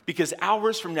them, because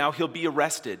hours from now he'll be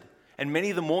arrested, and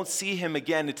many of them won't see him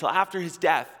again until after his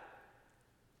death,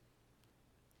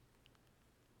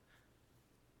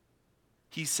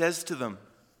 he says to them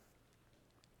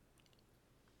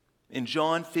in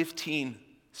John 15,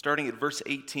 starting at verse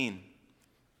 18,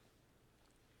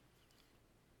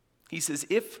 he says,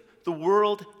 "If the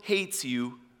world hates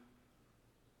you,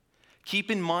 keep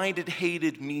in mind it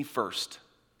hated me first.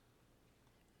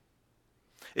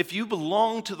 If you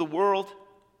belong to the world,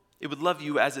 it would love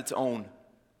you as its own.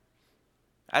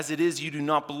 As it is, you do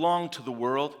not belong to the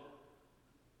world.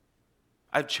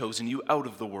 I've chosen you out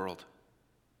of the world.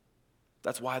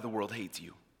 That's why the world hates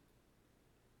you.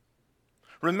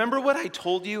 Remember what I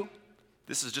told you?"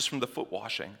 This is just from the foot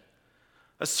washing.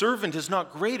 "A servant is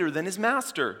not greater than his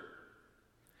master.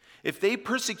 If they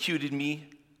persecuted me,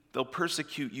 they'll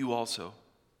persecute you also.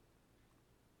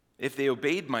 If they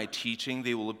obeyed my teaching,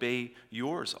 they will obey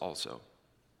yours also.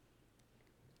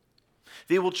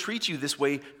 They will treat you this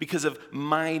way because of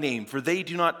my name, for they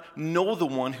do not know the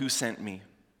one who sent me."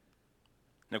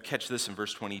 Now catch this in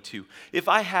verse 22. "If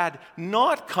I had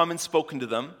not come and spoken to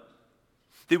them,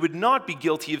 they would not be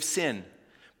guilty of sin,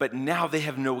 but now they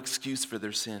have no excuse for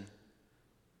their sin.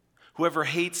 Whoever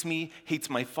hates me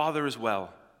hates my Father as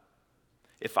well.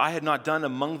 If I had not done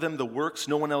among them the works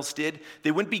no one else did, they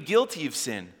wouldn't be guilty of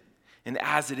sin. And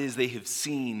as it is, they have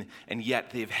seen, and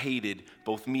yet they have hated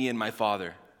both me and my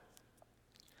Father.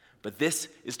 But this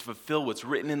is to fulfill what's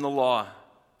written in the law,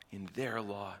 in their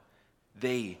law.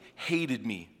 They hated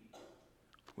me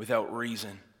without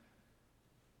reason.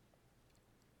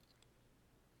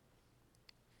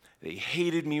 They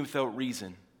hated me without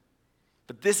reason.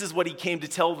 But this is what he came to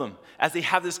tell them as they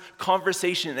have this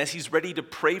conversation, as he's ready to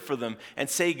pray for them and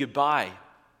say goodbye.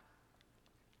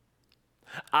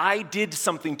 I did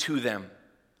something to them.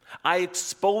 I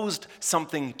exposed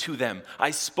something to them.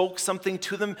 I spoke something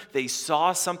to them. They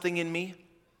saw something in me.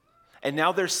 And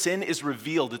now their sin is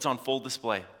revealed. It's on full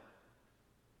display.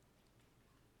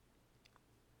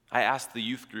 I asked the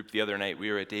youth group the other night,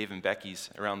 we were at Dave and Becky's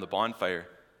around the bonfire.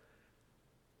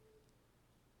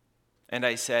 And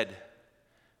I said,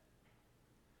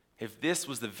 if this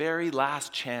was the very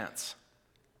last chance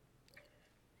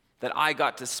that I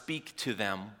got to speak to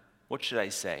them, what should I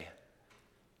say?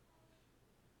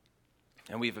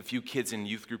 And we have a few kids in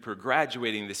youth group who are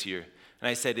graduating this year. And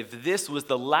I said, if this was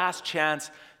the last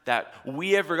chance that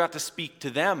we ever got to speak to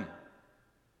them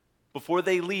before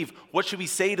they leave, what should we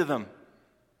say to them?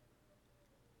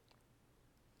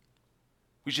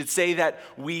 We should say that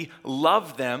we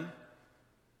love them.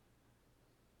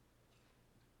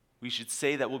 We should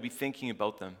say that we'll be thinking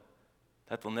about them,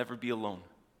 that they'll never be alone,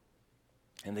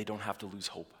 and they don't have to lose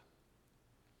hope.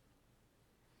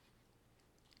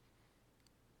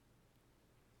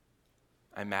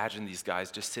 I imagine these guys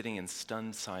just sitting in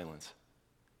stunned silence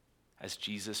as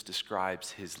Jesus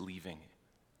describes his leaving.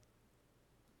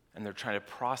 And they're trying to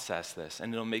process this,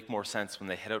 and it'll make more sense when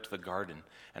they head out to the garden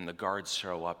and the guards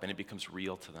show up and it becomes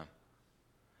real to them.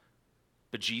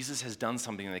 But Jesus has done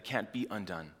something that can't be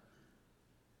undone.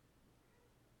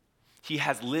 He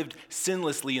has lived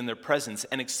sinlessly in their presence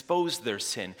and exposed their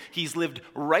sin. He's lived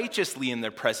righteously in their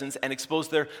presence and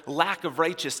exposed their lack of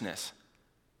righteousness.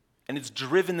 And it's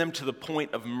driven them to the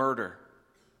point of murder.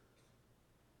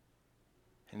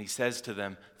 And he says to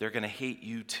them, they're going to hate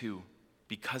you too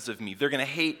because of me. They're going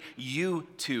to hate you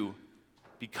too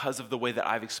because of the way that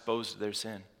I've exposed their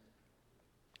sin.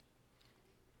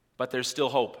 But there's still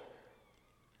hope.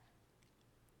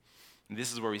 And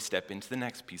this is where we step into the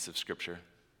next piece of Scripture.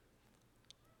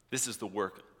 This is the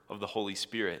work of the Holy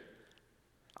Spirit.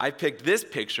 I picked this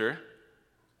picture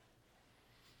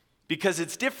because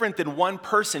it's different than one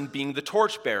person being the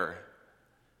torchbearer.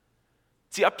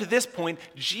 See, up to this point,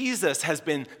 Jesus has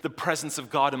been the presence of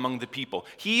God among the people.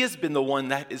 He has been the one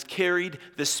that has carried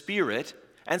the Spirit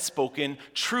and spoken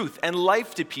truth and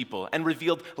life to people and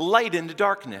revealed light into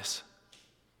darkness.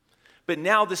 But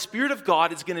now the Spirit of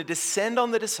God is going to descend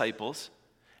on the disciples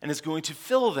and is going to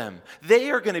fill them. They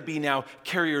are going to be now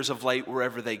carriers of light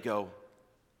wherever they go.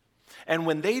 And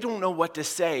when they don't know what to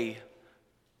say,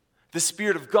 the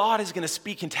Spirit of God is going to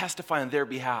speak and testify on their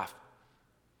behalf.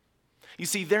 You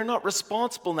see, they're not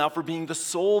responsible now for being the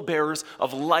sole bearers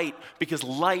of light because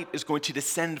light is going to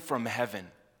descend from heaven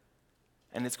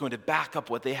and it's going to back up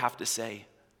what they have to say.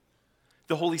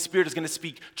 The Holy Spirit is going to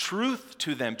speak truth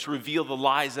to them to reveal the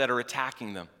lies that are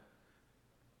attacking them.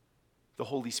 The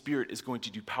Holy Spirit is going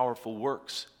to do powerful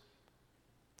works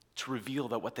to reveal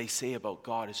that what they say about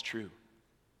God is true,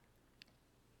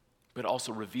 but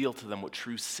also reveal to them what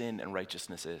true sin and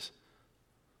righteousness is.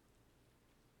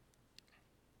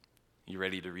 You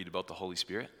ready to read about the Holy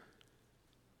Spirit?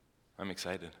 I'm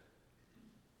excited.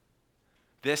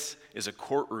 This is a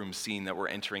courtroom scene that we're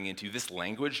entering into. This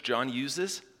language John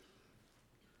uses,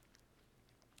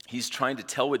 he's trying to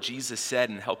tell what Jesus said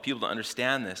and help people to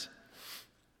understand this.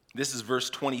 This is verse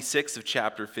 26 of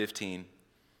chapter 15.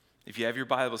 If you have your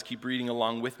Bibles, keep reading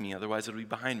along with me, otherwise it'll be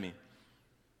behind me.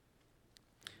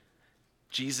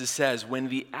 Jesus says, when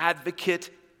the advocate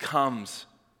comes,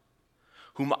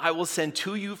 whom I will send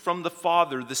to you from the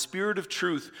Father, the Spirit of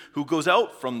truth, who goes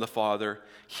out from the Father,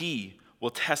 he will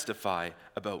testify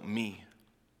about me.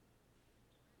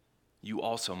 You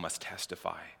also must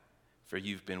testify, for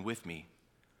you've been with me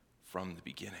from the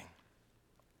beginning.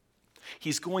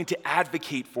 He's going to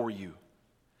advocate for you.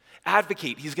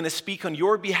 Advocate. He's going to speak on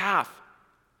your behalf.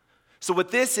 So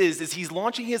what this is he's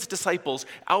launching his disciples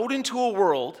out into a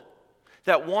world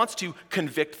that wants to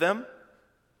convict them,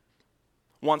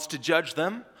 wants to judge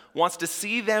them, wants to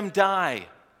see them die.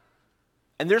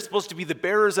 And they're supposed to be the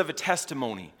bearers of a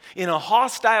testimony in a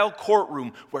hostile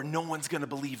courtroom where no one's going to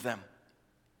believe them.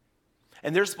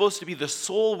 And they're supposed to be the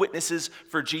sole witnesses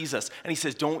for Jesus. And he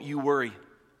says, don't you worry.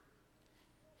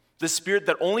 The Spirit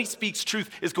that only speaks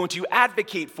truth is going to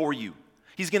advocate for you.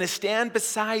 He's going to stand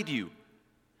beside you.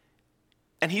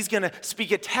 And he's going to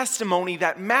speak a testimony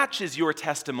that matches your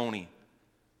testimony.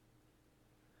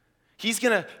 He's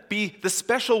going to be the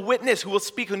special witness who will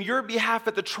speak on your behalf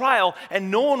at the trial,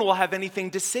 and no one will have anything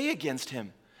to say against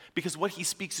him because what he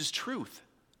speaks is truth.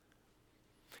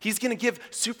 He's going to give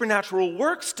supernatural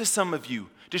works to some of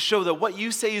you to show that what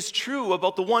you say is true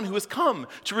about the one who has come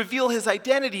to reveal his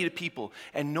identity to people,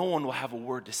 and no one will have a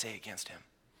word to say against him.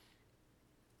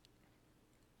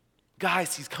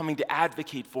 Guys, he's coming to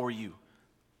advocate for you.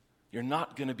 You're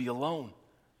not going to be alone.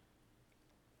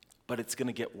 But it's going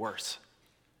to get worse.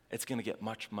 It's going to get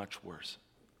much, much worse.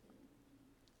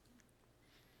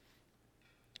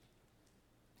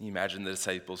 Can you imagine the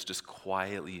disciples just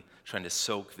quietly trying to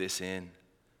soak this in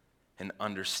and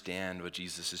understand what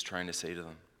Jesus is trying to say to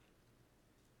them?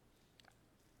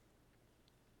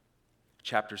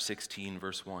 Chapter 16,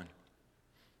 verse 1.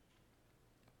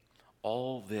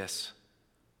 All this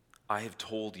I have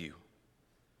told you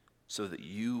so that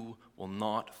you will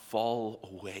not fall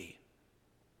away.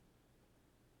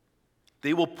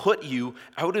 They will put you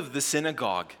out of the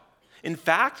synagogue. In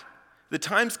fact, the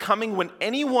time's coming when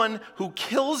anyone who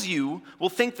kills you will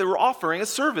think they're offering a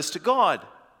service to God.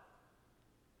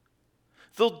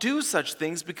 They'll do such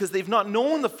things because they've not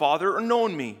known the Father or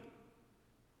known me.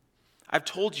 I've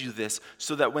told you this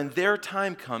so that when their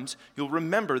time comes, you'll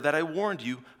remember that I warned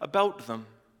you about them.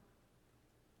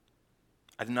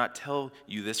 I did not tell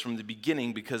you this from the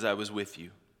beginning because I was with you.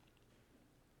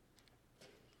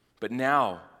 But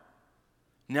now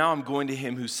I'm going to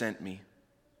him who sent me.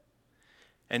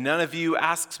 And none of you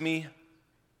asks me,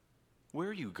 where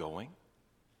are you going?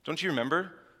 Don't you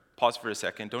remember? Pause for a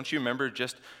second. Don't you remember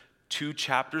just 2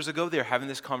 chapters ago, they were having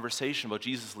this conversation about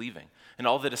Jesus leaving. And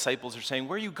all the disciples are saying,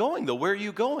 where are you going though? Where are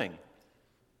you going?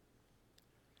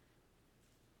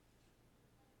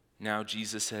 Now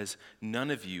Jesus says, none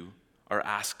of you are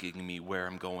asking me where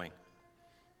I'm going.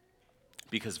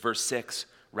 Because verse 6,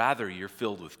 rather you're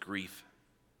filled with grief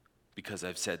because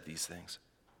I've said these things.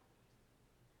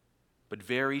 But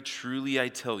very truly I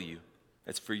tell you,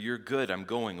 it's for your good I'm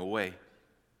going away.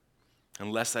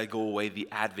 Unless I go away, the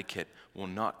advocate will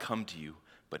not come to you.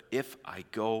 But if I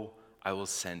go, I will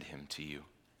send him to you.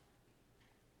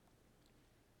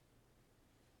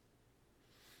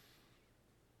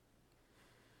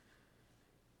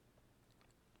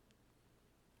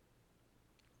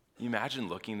 Can you imagine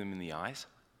looking them in the eyes?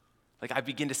 Like, I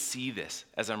begin to see this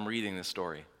as I'm reading the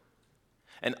story.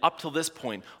 And up till this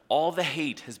point, all the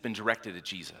hate has been directed at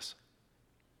Jesus.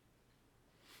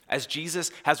 As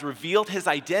Jesus has revealed his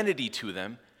identity to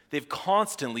them, they've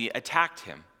constantly attacked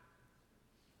him.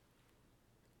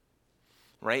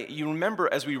 Right? You remember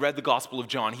as we read the Gospel of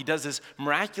John, he does this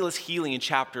miraculous healing in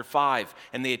chapter 5,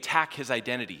 and they attack his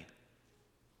identity.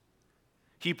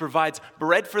 He provides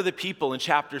bread for the people in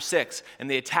chapter 6, and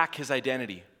they attack his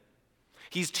identity.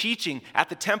 He's teaching at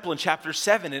the temple in chapter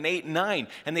 7 and 8 and 9,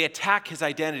 and they attack his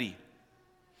identity.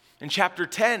 In chapter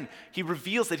 10, he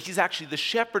reveals that he's actually the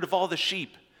shepherd of all the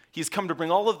sheep. He's come to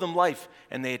bring all of them life,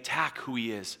 and they attack who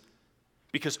he is.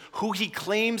 Because who he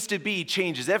claims to be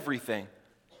changes everything.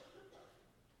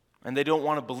 And they don't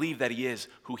want to believe that he is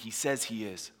who he says he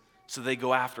is. So they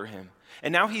go after him.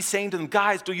 And now he's saying to them,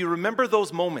 guys, do you remember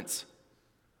those moments?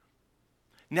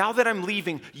 Now that I'm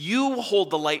leaving, you hold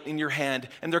the light in your hand,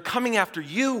 and they're coming after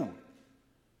you.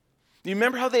 You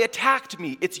remember how they attacked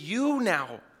me? It's you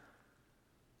now.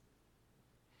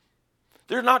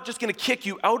 They're not just going to kick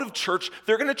you out of church,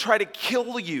 they're going to try to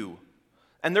kill you.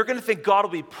 And they're going to think God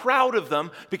will be proud of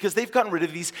them because they've gotten rid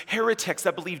of these heretics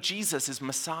that believe Jesus is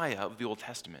Messiah of the Old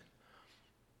Testament.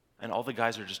 And all the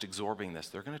guys are just absorbing this.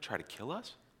 They're going to try to kill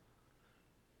us?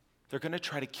 They're going to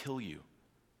try to kill you.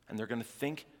 And they're going to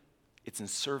think it's in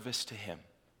service to him.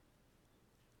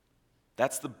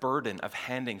 That's the burden of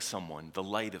handing someone the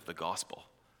light of the gospel.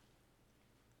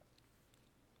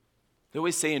 They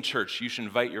always say in church, you should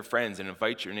invite your friends and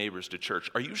invite your neighbors to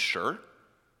church. Are you sure?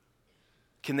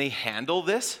 Can they handle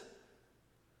this?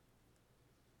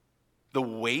 The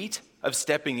weight of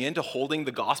stepping into holding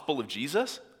the gospel of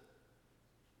Jesus?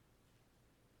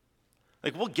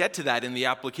 Like, we'll get to that in the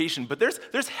application, but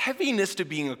there's heaviness to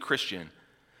being a Christian.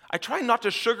 I try not to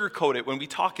sugarcoat it when we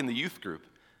talk in the youth group.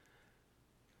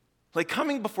 Like,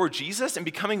 coming before Jesus and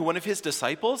becoming one of his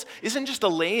disciples isn't just a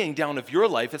laying down of your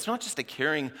life. It's not just a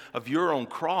carrying of your own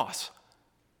cross.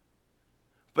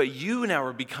 But you now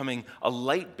are becoming a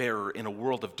light bearer in a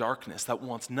world of darkness that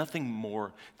wants nothing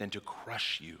more than to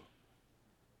crush you.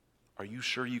 Are you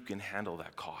sure you can handle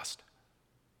that cost?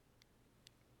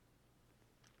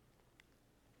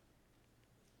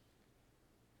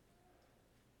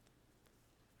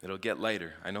 It'll get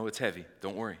lighter. I know it's heavy.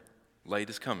 Don't worry. Light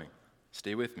is coming.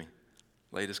 Stay with me.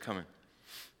 Light is coming.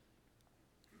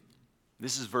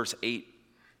 This is verse 8,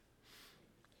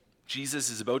 Jesus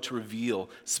is about to reveal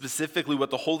specifically what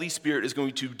the Holy Spirit is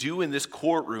going to do in this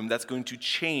courtroom that's going to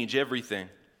change everything.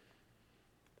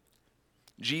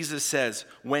 Jesus says,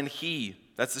 when he,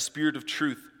 that's the Spirit of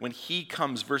truth, when he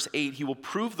comes, verse 8, he will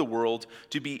prove the world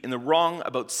to be in the wrong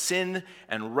about sin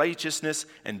and righteousness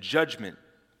and judgment.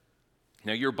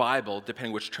 Now, your Bible,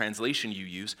 depending which translation you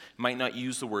use, might not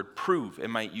use the word prove. It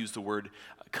might use the word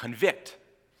convict.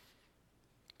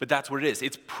 But that's what it is.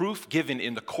 It's proof given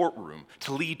in the courtroom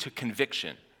to lead to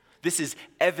conviction. This is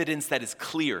evidence that is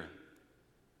clear.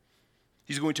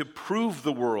 He's going to prove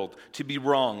the world to be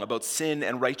wrong about sin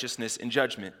and righteousness and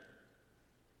judgment.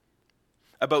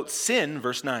 About sin,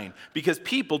 verse 9, because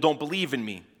people don't believe in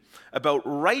me. About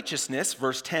righteousness,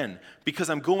 verse 10, because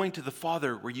I'm going to the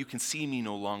Father where you can see me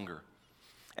no longer.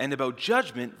 And about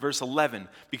judgment, verse 11,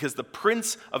 because the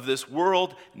prince of this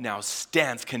world now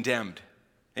stands condemned.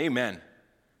 Amen.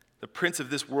 The prince of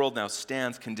this world now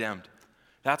stands condemned.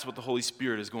 That's what the Holy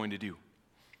Spirit is going to do.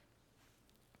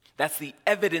 That's the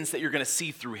evidence that you're going to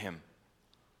see through him.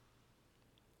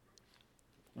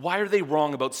 Why are they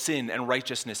wrong about sin and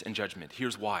righteousness and judgment?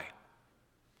 Here's why.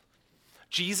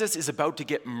 Jesus is about to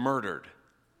get murdered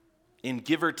in,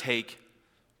 give or take,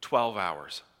 12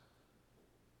 hours.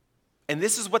 And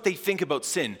this is what they think about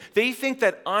sin. They think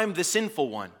that I'm the sinful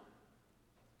one.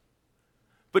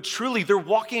 But truly, they're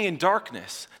walking in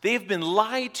darkness. They have been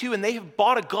lied to, and they have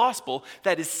bought a gospel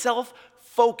that is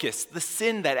self-focused. The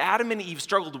sin that Adam and Eve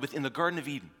struggled with in the Garden of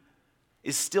Eden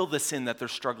is still the sin that they're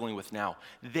struggling with now.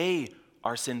 They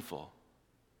are sinful.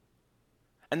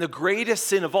 And the greatest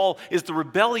sin of all is the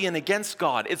rebellion against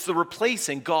God. It's the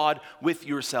replacing God with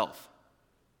yourself.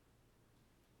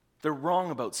 They're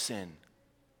wrong about sin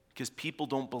because people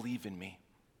don't believe in me.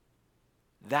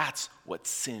 That's what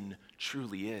sin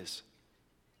truly is.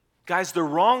 Guys, they're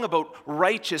wrong about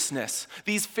righteousness.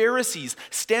 These Pharisees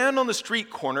stand on the street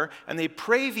corner and they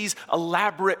pray these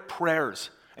elaborate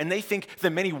prayers. And they think the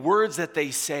many words that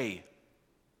they say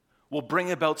will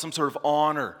bring about some sort of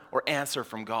honor or answer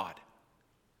from God.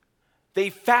 They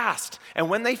fast. And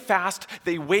when they fast,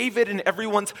 they wave it in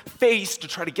everyone's face to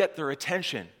try to get their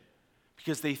attention.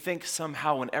 Because they think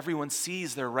somehow when everyone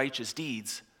sees their righteous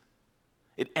deeds,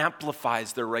 it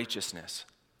amplifies their righteousness.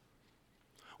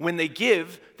 When they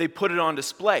give, they put it on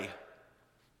display.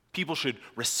 People should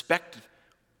respect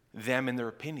them in their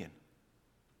opinion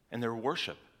and their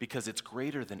worship because it's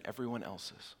greater than everyone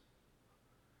else's.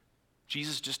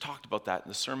 Jesus just talked about that in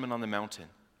the Sermon on the Mountain.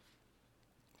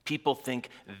 People think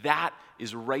that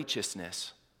is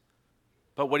righteousness.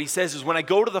 But what he says is when I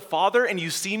go to the Father and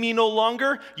you see me no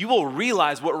longer, you will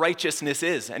realize what righteousness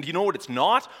is. And you know what it's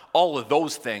not? All of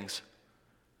those things.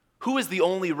 Who is the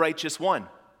only righteous one?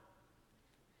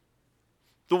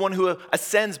 The one who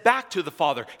ascends back to the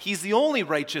Father. He's the only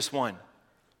righteous one.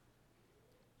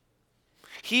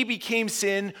 He became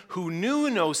sin who knew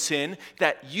no sin,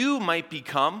 that you might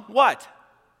become what?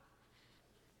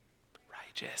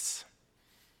 Righteous.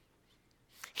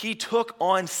 He took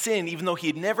on sin even though he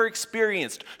had never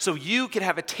experienced, so you could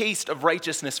have a taste of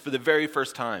righteousness for the very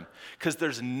first time, because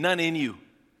there's none in you.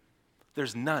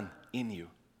 There's none in you.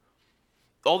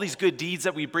 All these good deeds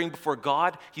that we bring before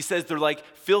God, he says they're like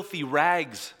filthy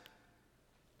rags.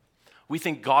 We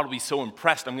think God will be so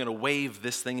impressed. I'm going to wave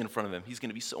this thing in front of him. He's going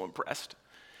to be so impressed.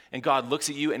 And God looks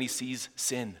at you and he sees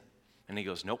sin. And he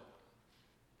goes, nope,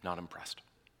 not impressed.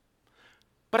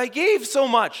 But I gave so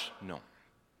much. No,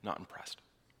 not impressed.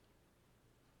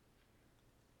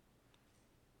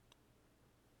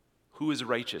 Who is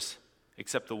righteous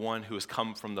except the one who has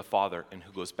come from the Father and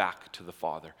who goes back to the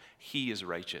Father? He is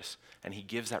righteous, and he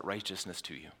gives that righteousness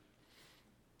to you.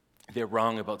 They're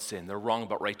wrong about sin. They're wrong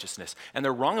about righteousness. And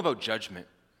they're wrong about judgment.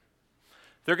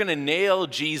 They're going to nail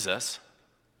Jesus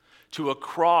to a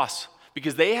cross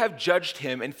because they have judged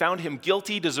him and found him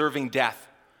guilty, deserving death.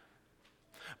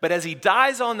 But as he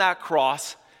dies on that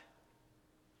cross,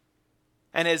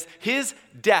 and as his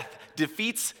death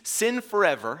defeats sin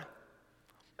forever,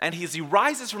 and as he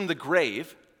rises from the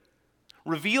grave,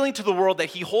 revealing to the world that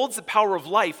he holds the power of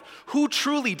life, who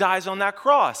truly dies on that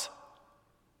cross?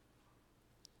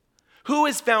 Who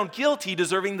is found guilty,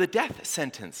 deserving the death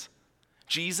sentence?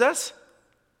 Jesus?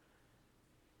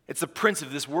 It's the prince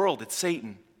of this world. It's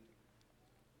Satan.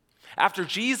 After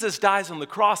Jesus dies on the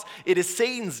cross, it is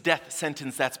Satan's death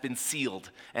sentence that's been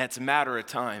sealed, and it's a matter of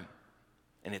time,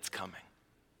 and it's coming.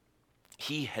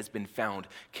 He has been found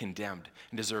condemned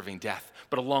and deserving death.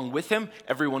 But along with him,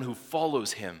 everyone who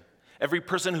follows him, every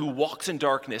person who walks in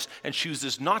darkness and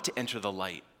chooses not to enter the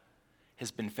light, has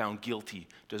been found guilty,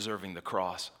 deserving the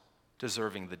cross,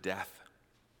 deserving the death,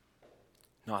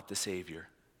 not the Savior.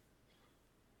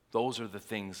 Those are the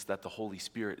things that the Holy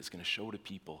Spirit is going to show to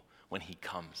people when he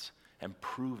comes and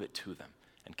prove it to them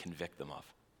and convict them of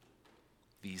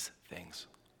these things.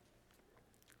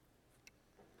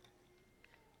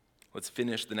 Let's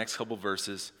finish the next couple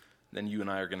verses, then you and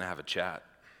I are going to have a chat.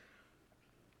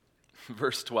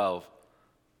 Verse 12.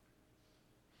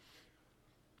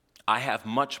 I have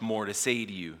much more to say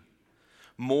to you,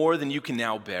 more than you can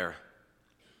now bear.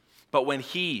 But when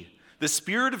he, the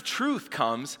Spirit of truth,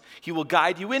 comes, he will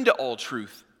guide you into all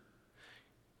truth.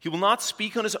 He will not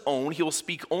speak on his own. He will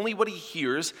speak only what he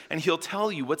hears, and he'll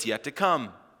tell you what's yet to come.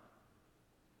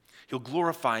 He'll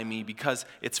glorify me because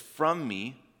it's from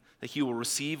me that he will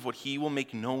receive what he will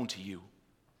make known to you.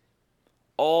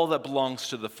 All that belongs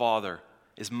to the Father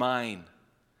is mine.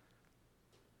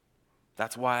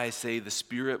 That's why I say the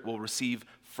Spirit will receive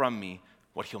from me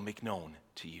what he'll make known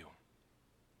to you.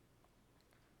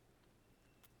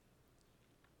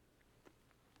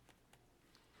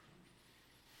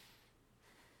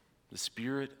 The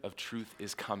Spirit of truth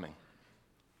is coming.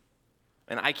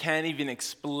 And I can't even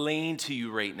explain to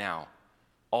you right now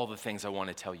all the things I want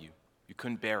to tell you. You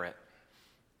couldn't bear it.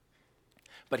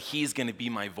 But he's going to be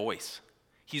my voice.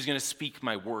 He's going to speak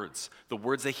my words. The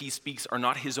words that he speaks are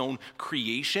not his own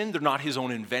creation. They're not his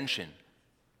own invention.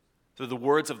 They're the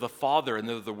words of the Father, and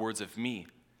they're the words of me.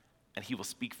 And he will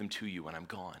speak them to you when I'm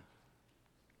gone.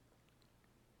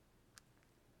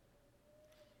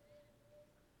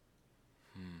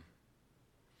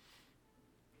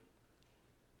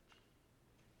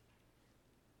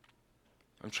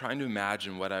 I'm trying to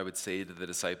imagine what I would say to the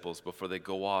disciples before they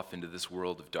go off into this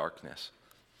world of darkness.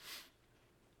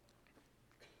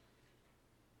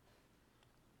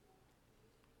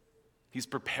 He's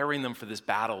preparing them for this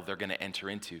battle they're going to enter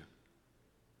into.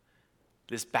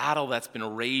 This battle that's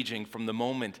been raging from the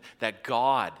moment that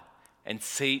God and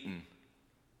Satan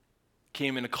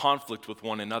came into conflict with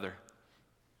one another.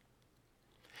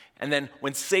 And then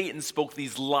when Satan spoke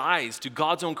these lies to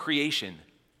God's own creation,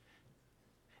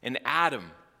 and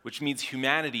Adam, which means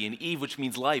humanity, and Eve, which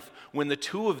means life, when the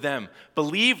two of them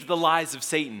believed the lies of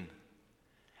Satan,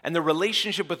 and the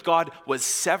relationship with God was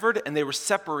severed and they were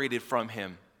separated from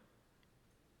him,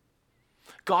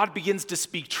 God begins to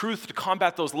speak truth to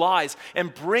combat those lies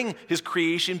and bring his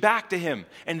creation back to him.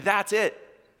 And that's it.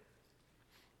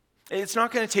 It's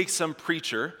not going to take some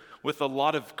preacher with a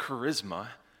lot of charisma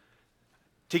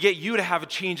to get you to have a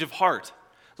change of heart.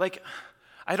 Like,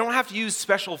 I don't have to use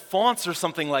special fonts or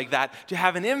something like that to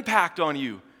have an impact on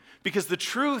you. Because the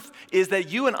truth is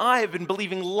that you and I have been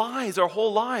believing lies our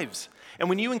whole lives. And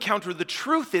when you encounter the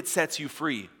truth, it sets you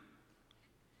free.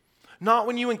 Not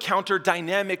when you encounter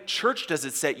dynamic church does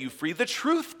it set you free. The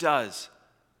truth does.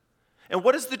 And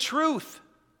what is the truth?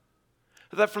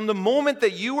 That from the moment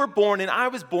that you were born and I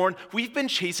was born, we've been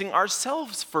chasing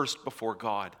ourselves first before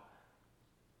God.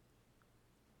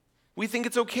 We think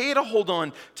it's okay to hold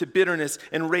on to bitterness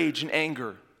and rage and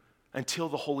anger until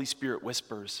the Holy Spirit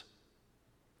whispers,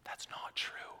 that's not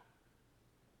true.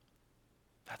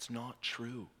 That's not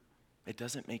true. It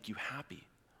doesn't make you happy.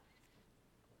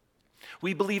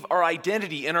 We believe our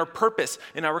identity and our purpose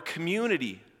in our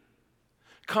community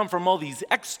come from all these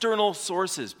external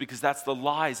sources because that's the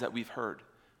lies that we've heard.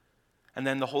 And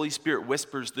then the Holy Spirit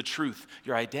whispers the truth.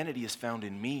 Your identity is found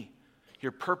in me.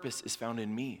 Your purpose is found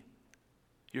in me.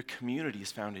 Your community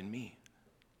is found in me.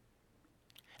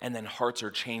 And then hearts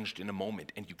are changed in a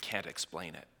moment and you can't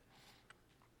explain it.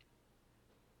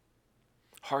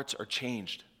 Hearts are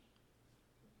changed.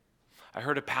 I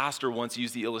heard a pastor once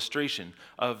use the illustration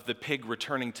of the pig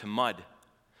returning to mud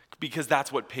because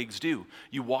that's what pigs do.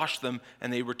 You wash them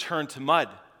and they return to mud.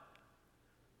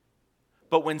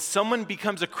 But when someone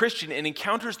becomes a Christian and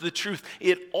encounters the truth,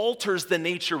 it alters the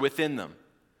nature within them.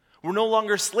 We're no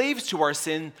longer slaves to our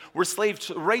sin, we're slaves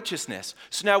to righteousness.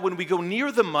 So now when we go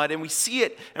near the mud and we see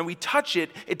it and we touch it,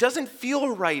 it doesn't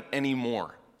feel right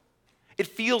anymore. It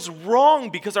feels wrong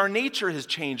because our nature has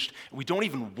changed and we don't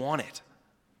even want it.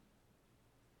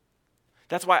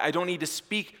 That's why I don't need to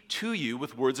speak to you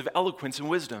with words of eloquence and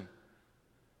wisdom.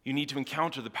 You need to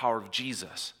encounter the power of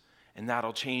Jesus, and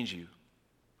that'll change you.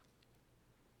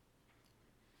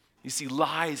 You see,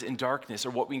 lies and darkness are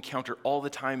what we encounter all the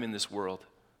time in this world.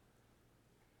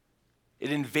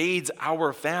 It invades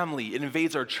our family. It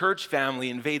invades our church family.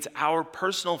 It invades our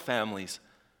personal families.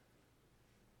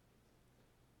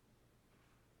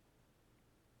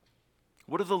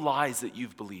 What are the lies that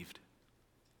you've believed?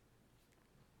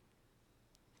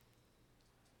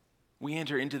 We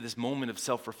enter into this moment of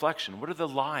self-reflection. What are the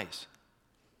lies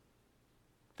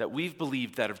that we've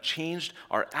believed that have changed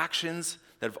our actions,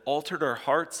 that have altered our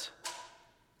hearts?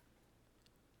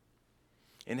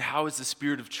 And how is the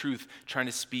Spirit of truth trying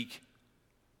to speak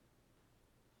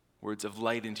words of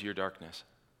light into your darkness?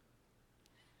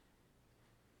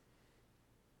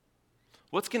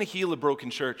 What's going to heal a broken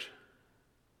church?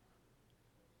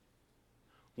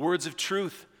 Words of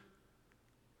truth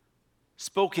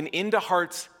spoken into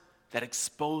hearts that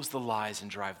expose the lies and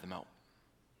drive them out.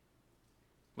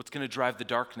 What's going to drive the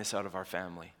darkness out of our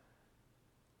family?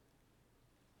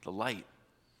 The light.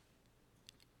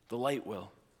 The light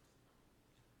will.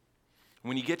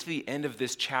 When you get to the end of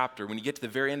this chapter, when you get to the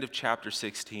very end of chapter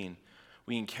 16,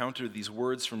 we encounter these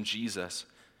words from Jesus,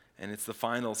 and it's the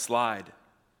final slide.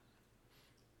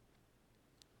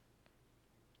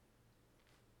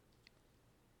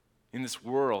 In this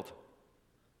world,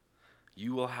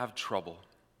 you will have trouble,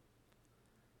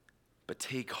 but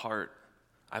take heart,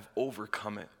 I've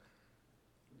overcome it.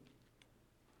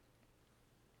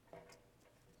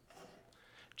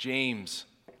 James,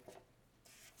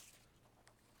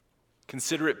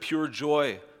 consider it pure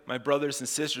joy, my brothers and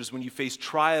sisters, when you face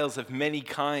trials of many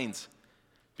kinds,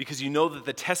 because you know that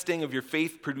the testing of your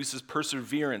faith produces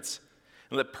perseverance.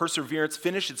 And let perseverance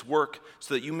finish its work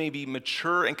so that you may be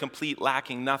mature and complete,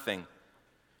 lacking nothing.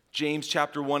 James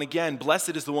chapter 1 again,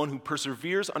 blessed is the one who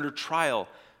perseveres under trial,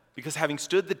 because having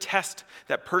stood the test,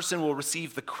 that person will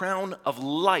receive the crown of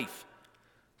life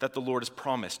that the Lord has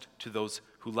promised to those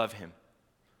who love him.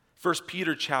 1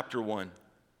 Peter chapter 1,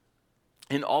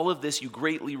 in all of this you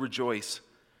greatly rejoice,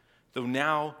 though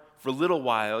now for a little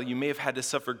while you may have had to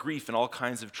suffer grief in all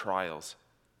kinds of trials.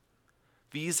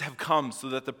 These have come so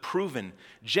that the proven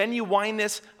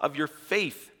genuineness of your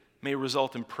faith may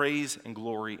result in praise and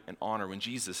glory and honor when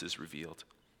Jesus is revealed.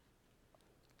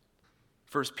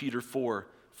 1 Peter 4,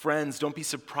 friends, don't be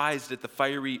surprised at the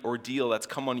fiery ordeal that's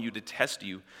come on you to test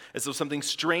you, as though something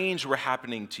strange were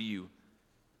happening to you.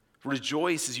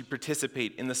 Rejoice as you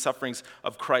participate in the sufferings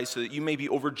of Christ, so that you may be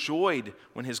overjoyed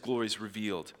when his glory is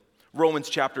revealed. Romans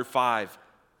chapter 5,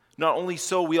 not only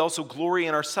so, we also glory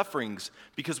in our sufferings,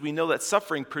 because we know that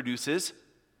suffering produces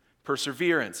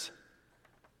perseverance.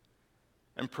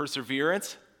 And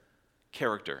perseverance,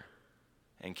 character.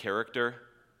 And character,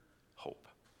 hope.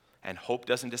 And hope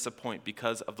doesn't disappoint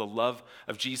because of the love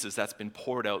of Jesus that's been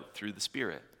poured out through the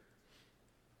Spirit.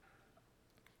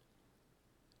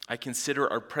 I consider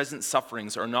our present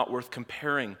sufferings are not worth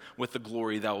comparing with the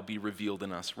glory that will be revealed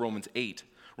in us. Romans 8.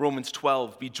 Romans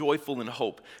 12, be joyful in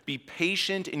hope. Be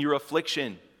patient in your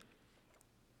affliction.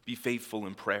 Be faithful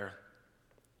in prayer.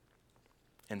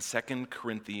 And 2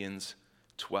 Corinthians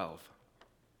 12,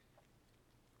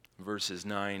 verses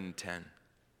 9 and 10.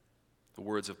 The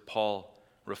words of Paul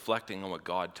reflecting on what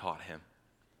God taught him.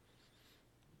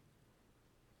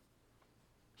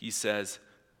 He says,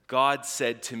 God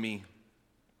said to me,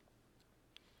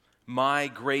 my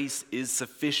grace is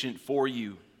sufficient for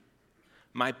you.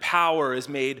 My power is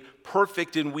made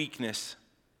perfect in weakness.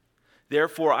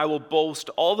 Therefore, I will boast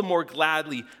all the more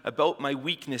gladly about my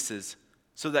weaknesses,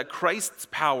 so that Christ's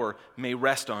power may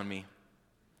rest on me.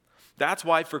 That's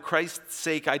why, for Christ's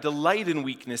sake, I delight in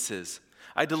weaknesses.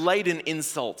 I delight in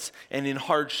insults and in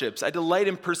hardships. I delight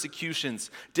in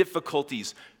persecutions,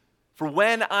 difficulties. For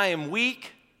when I am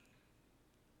weak,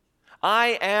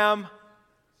 I am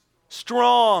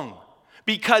strong.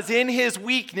 Because in his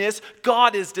weakness,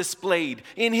 God is displayed.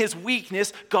 In his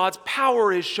weakness, God's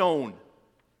power is shown.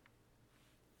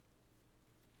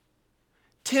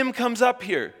 Tim comes up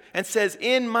here and says,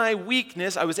 in my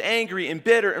weakness, I was angry and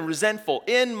bitter and resentful.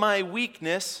 In my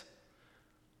weakness,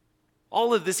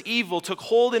 all of this evil took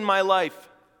hold in my life.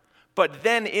 But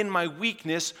then in my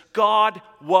weakness, God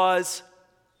was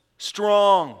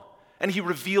strong, and he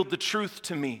revealed the truth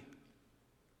to me.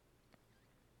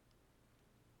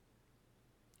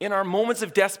 In our moments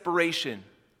of desperation,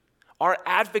 our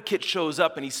advocate shows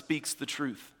up and he speaks the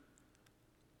truth.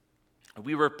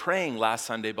 We were praying last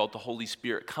Sunday about the Holy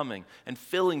Spirit coming and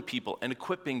filling people and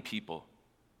equipping people.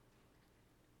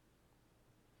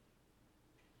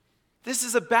 This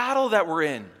is a battle that we're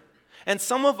in. And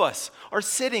some of us are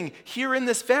sitting here in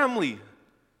this family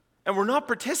and we're not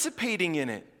participating in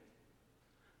it.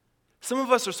 Some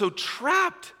of us are so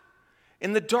trapped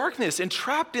in the darkness and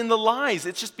trapped in the lies.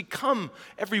 It's just become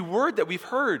every word that we've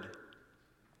heard.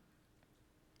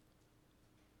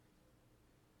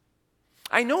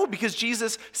 I know, because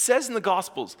Jesus says in the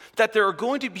Gospels that there are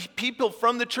going to be people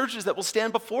from the churches that will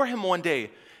stand before him one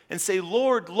day and say,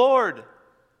 Lord, Lord,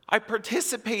 I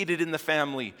participated in the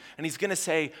family. And he's going to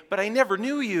say, but I never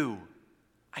knew you.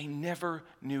 I never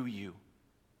knew you.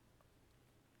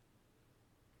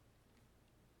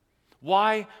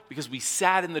 Why? Because we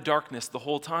sat in the darkness the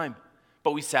whole time,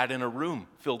 but we sat in a room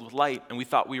filled with light, and we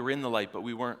thought we were in the light, but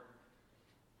we weren't.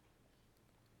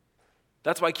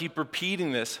 That's why I keep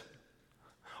repeating this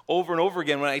over and over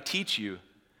again when I teach you.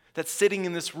 That sitting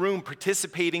in this room,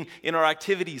 participating in our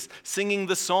activities, singing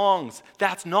the songs,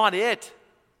 that's not it.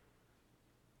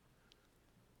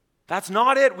 That's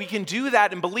not it. We can do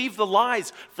that and believe the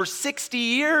lies for 60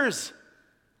 years.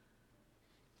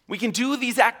 We can do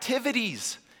these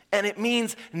activities, and it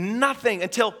means nothing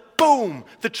until, boom,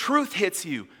 the truth hits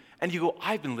you. And you go,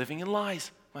 I've been living in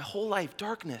lies my whole life,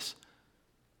 darkness.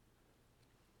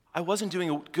 I wasn't doing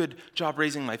a good job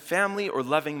raising my family or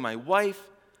loving my wife.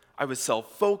 I was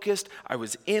self-focused. I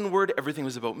was inward. Everything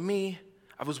was about me.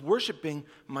 I was worshiping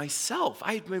myself.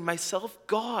 I had made myself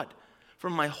God for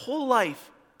my whole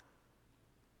life.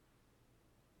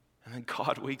 And then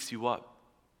God wakes you up.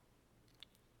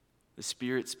 The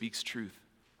Spirit speaks truth.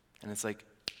 And it's like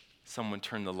someone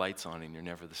turned the lights on and you're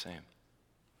never the same.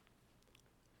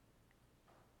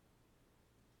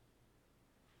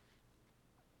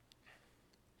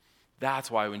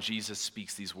 That's why when Jesus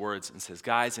speaks these words and says,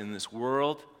 guys, in this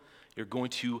world, you're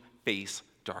going to face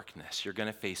darkness. You're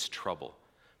going to face trouble.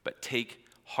 But take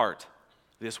heart.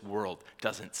 This world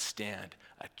doesn't stand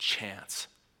a chance.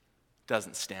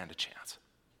 Doesn't stand a chance.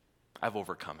 I've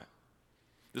overcome it.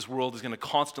 This world is going to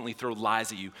constantly throw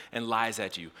lies at you and lies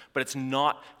at you, but it's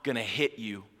not going to hit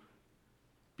you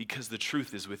because the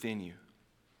truth is within you.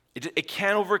 It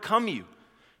can't overcome you.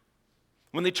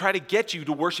 When they try to get you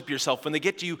to worship yourself, when they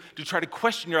get you to try to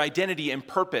question your identity and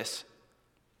purpose,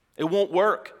 it won't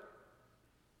work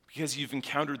because you've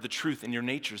encountered the truth and your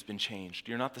nature's been changed.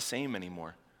 You're not the same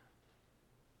anymore.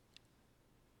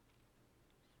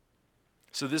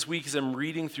 So this week as I'm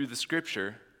reading through the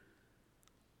scripture,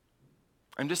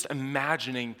 I'm just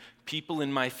imagining people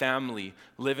in my family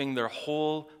living their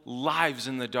whole lives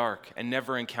in the dark and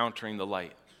never encountering the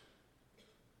light.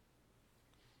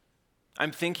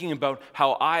 I'm thinking about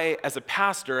how I, as a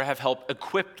pastor, have helped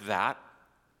equip that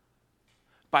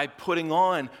by putting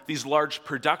on these large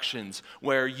productions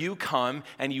where you come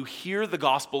and you hear the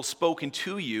gospel spoken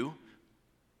to you,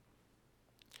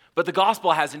 but the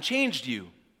gospel hasn't changed you.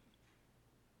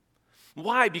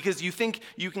 Why? Because you think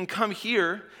you can come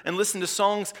here and listen to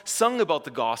songs sung about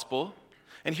the gospel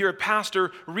and hear a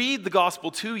pastor read the gospel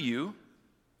to you,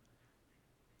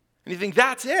 and you think,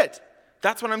 that's it.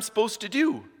 That's what I'm supposed to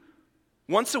do.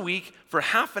 Once a week, for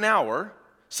half an hour,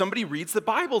 somebody reads the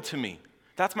Bible to me.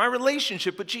 That's my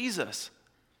relationship with Jesus.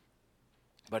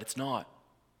 But it's not.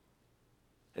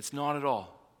 It's not at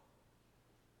all.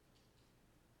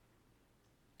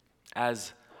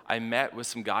 As I met with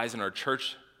some guys in our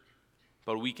church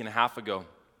about a week and a half ago,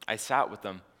 I sat with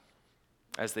them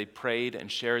as they prayed and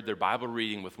shared their Bible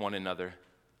reading with one another.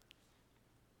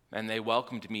 And they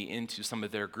welcomed me into some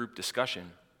of their group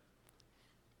discussion.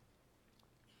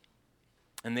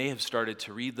 And they have started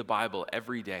to read the Bible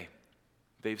every day.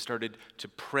 They've started to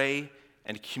pray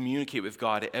and communicate with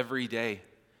God every day.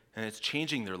 And it's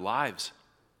changing their lives.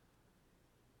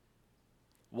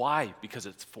 Why? Because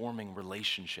it's forming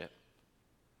relationship.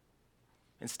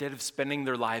 Instead of spending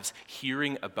their lives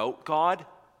hearing about God,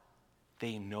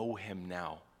 they know Him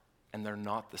now. And they're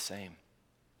not the same.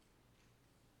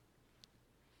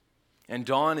 And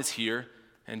Dawn is here.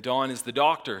 And Dawn is the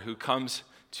doctor who comes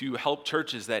to help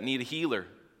churches that need a healer.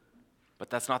 But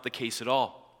that's not the case at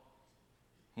all.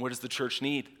 What does the church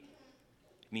need?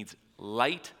 It needs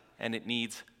light and it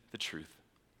needs the truth.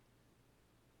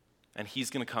 And he's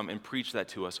going to come and preach that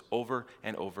to us over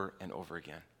and over and over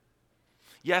again.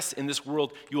 Yes, in this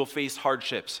world you will face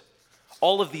hardships.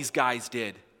 All of these guys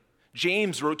did.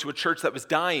 James wrote to a church that was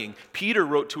dying. Peter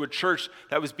wrote to a church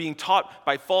that was being taught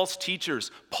by false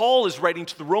teachers. Paul is writing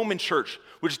to the Roman church,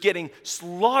 which is getting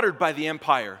slaughtered by the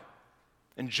empire.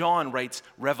 And John writes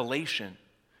Revelation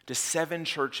to 7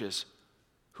 churches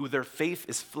who their faith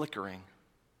is flickering.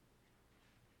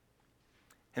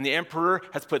 And the emperor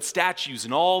has put statues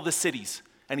in all the cities,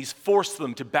 and he's forced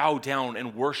them to bow down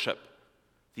and worship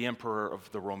the emperor of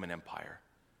the Roman Empire.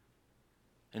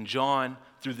 And John,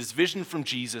 through this vision from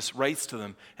Jesus, writes to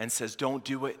them and says, don't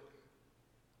do it.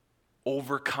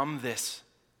 Overcome this.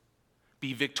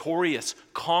 Be victorious.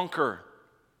 Conquer.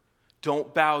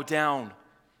 Don't bow down.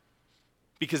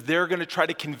 Because they're going to try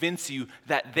to convince you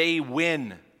that they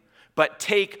win. But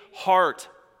take heart.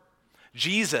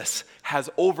 Jesus has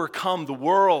overcome the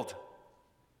world.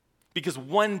 Because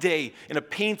one day, in a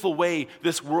painful way,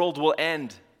 this world will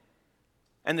end.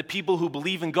 And the people who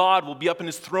believe in God will be up in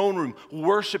His throne room,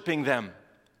 worshiping them.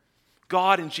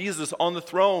 God and Jesus on the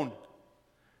throne.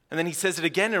 And then He says it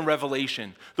again in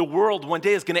Revelation. The world one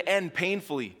day is going to end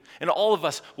painfully. And all of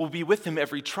us will be with Him,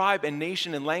 every tribe and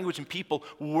nation and language and people,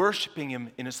 worshiping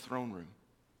Him in His throne room.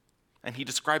 And He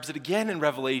describes it again in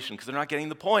Revelation because they're not getting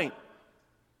the point.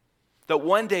 that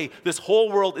one day this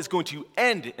whole world is going to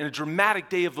end in a dramatic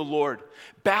day of the Lord.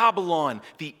 Babylon,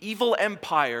 the evil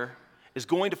empire, is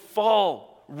going to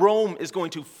fall. Rome is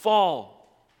going to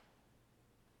fall.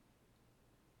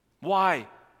 Why?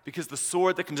 Because the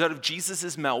sword that comes out of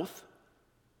Jesus' mouth,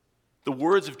 the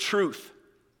words of truth,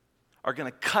 are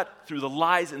going to cut through the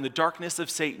lies and the darkness of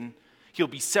Satan. He'll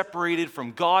be separated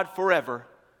from God forever,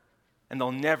 and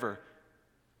they'll never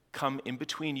come in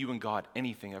between you and God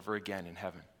anything ever again in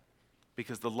heaven,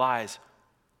 because the lies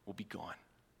will be gone.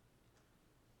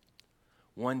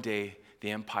 One day,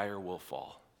 the empire will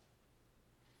fall.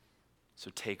 So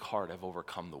take heart, I've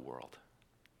overcome the world.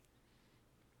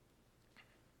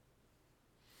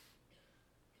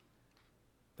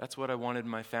 That's what I wanted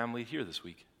my family to hear this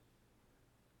week.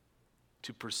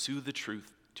 To pursue the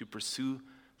truth, to pursue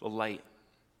the light,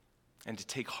 and to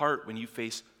take heart when you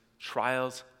face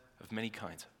trials of many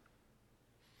kinds.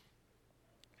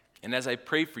 And as I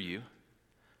pray for you,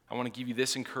 I want to give you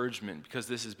this encouragement, because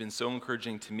this has been so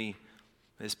encouraging to me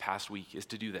this past week, is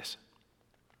to do this.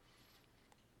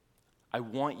 I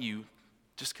want you,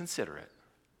 just consider it,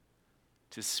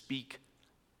 to speak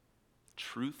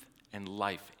truth and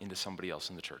life into somebody else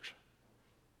in the church.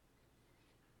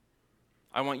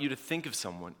 I want you to think of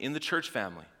someone in the church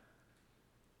family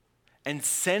and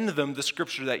send them the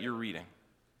scripture that you're reading.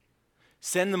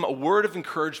 Send them a word of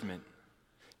encouragement.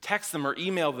 Text them or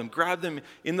email them. Grab them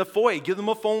in the foyer. Give them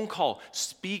a phone call.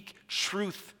 Speak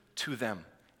truth to them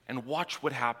and watch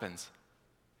what happens.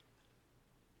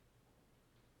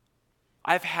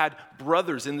 I've had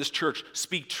brothers in this church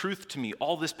speak truth to me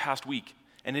all this past week,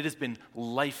 and it has been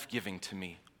life-giving to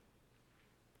me.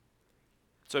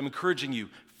 So I'm encouraging you,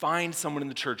 find someone in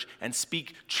the church and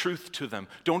speak truth to them.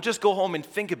 Don't just go home and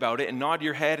think about it and nod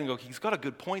your head and go, he's got a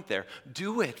good point there.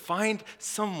 Do it. Find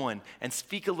someone and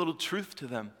speak a little truth to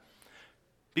them.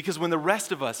 Because when the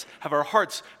rest of us have our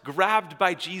hearts grabbed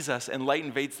by Jesus and light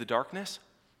invades the darkness,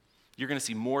 you're going to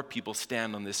see more people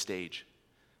stand on this stage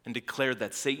and declare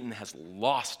that Satan has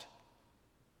lost,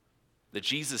 that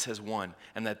Jesus has won,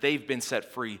 and that they've been set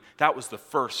free. That was the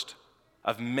first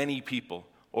of many people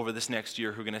over this next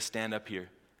year who are going to stand up here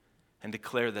and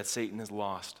declare that Satan is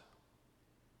lost.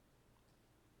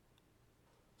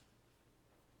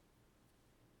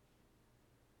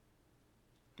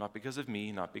 Not because of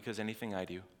me, not because anything I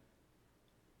do,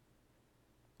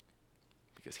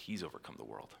 because he's overcome the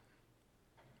world.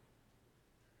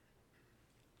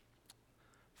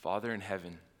 Father in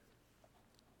heaven,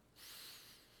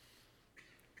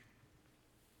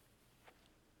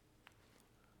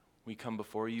 we come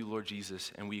before you, Lord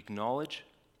Jesus, and we acknowledge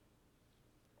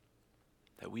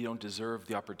that we don't deserve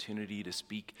the opportunity to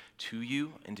speak to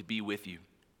you and to be with you.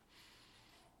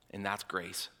 And that's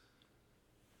grace.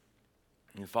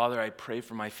 And Father, I pray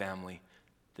for my family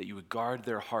that you would guard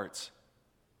their hearts.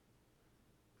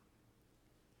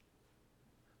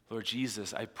 Lord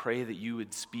Jesus, I pray that you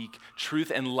would speak truth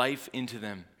and life into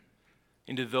them,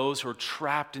 into those who are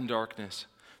trapped in darkness,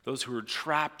 those who are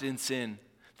trapped in sin.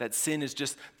 That sin is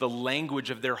just the language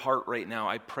of their heart right now.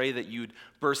 I pray that you'd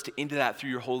burst into that through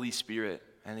your Holy Spirit,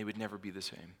 and they would never be the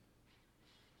same.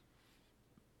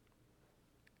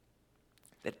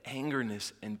 That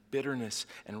angerness and bitterness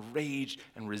and rage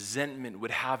and resentment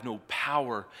would have no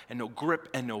power and no grip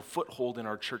and no foothold in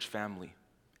our church family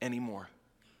anymore.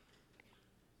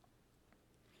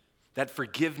 That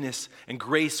forgiveness and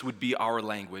grace would be our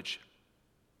language.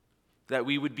 That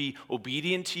we would be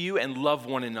obedient to you and love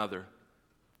one another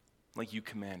like you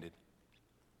commanded.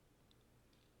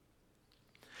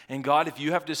 And God, if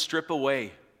you have to strip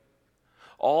away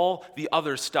all the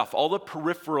other stuff, all the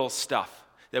peripheral stuff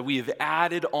that we have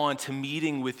added on to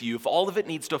meeting with you, if all of it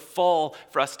needs to fall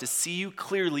for us to see you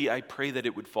clearly, I pray that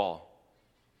it would fall.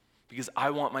 Because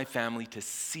I want my family to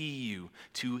see you,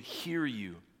 to hear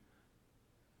you,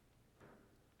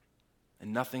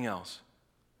 and nothing else.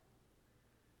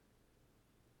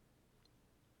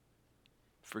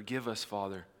 Forgive us,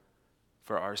 Father,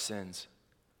 for our sins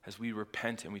as we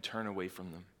repent and we turn away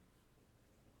from them.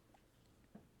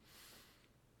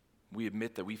 We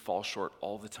admit that we fall short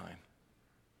all the time.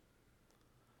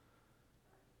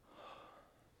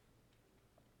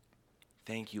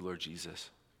 Thank you, Lord Jesus,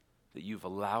 that you've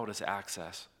allowed us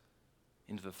access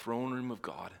into the throne room of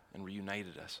God and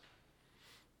reunited us.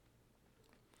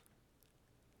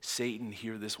 Satan,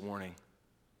 hear this warning.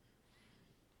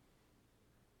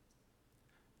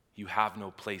 You have no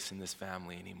place in this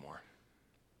family anymore.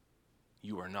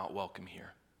 You are not welcome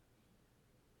here.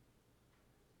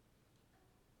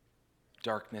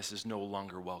 Darkness is no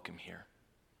longer welcome here.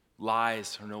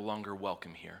 Lies are no longer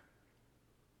welcome here.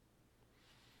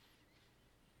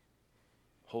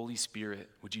 Holy Spirit,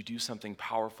 would you do something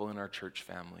powerful in our church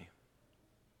family?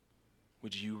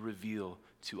 Would you reveal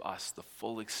to us the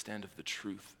full extent of the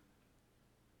truth?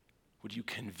 Would you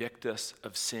convict us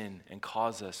of sin and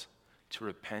cause us to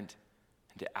repent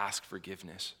and to ask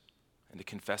forgiveness and to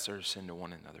confess our sin to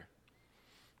one another?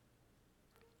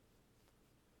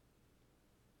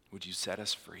 Would you set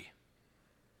us free?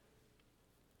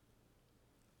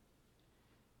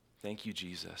 Thank you,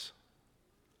 Jesus.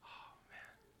 Oh, man.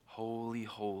 Holy,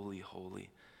 holy, holy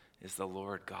is the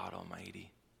Lord God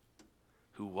Almighty,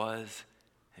 who was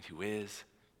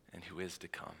and who is to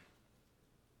come.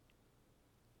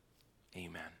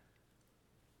 Amen.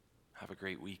 Have a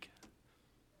great week.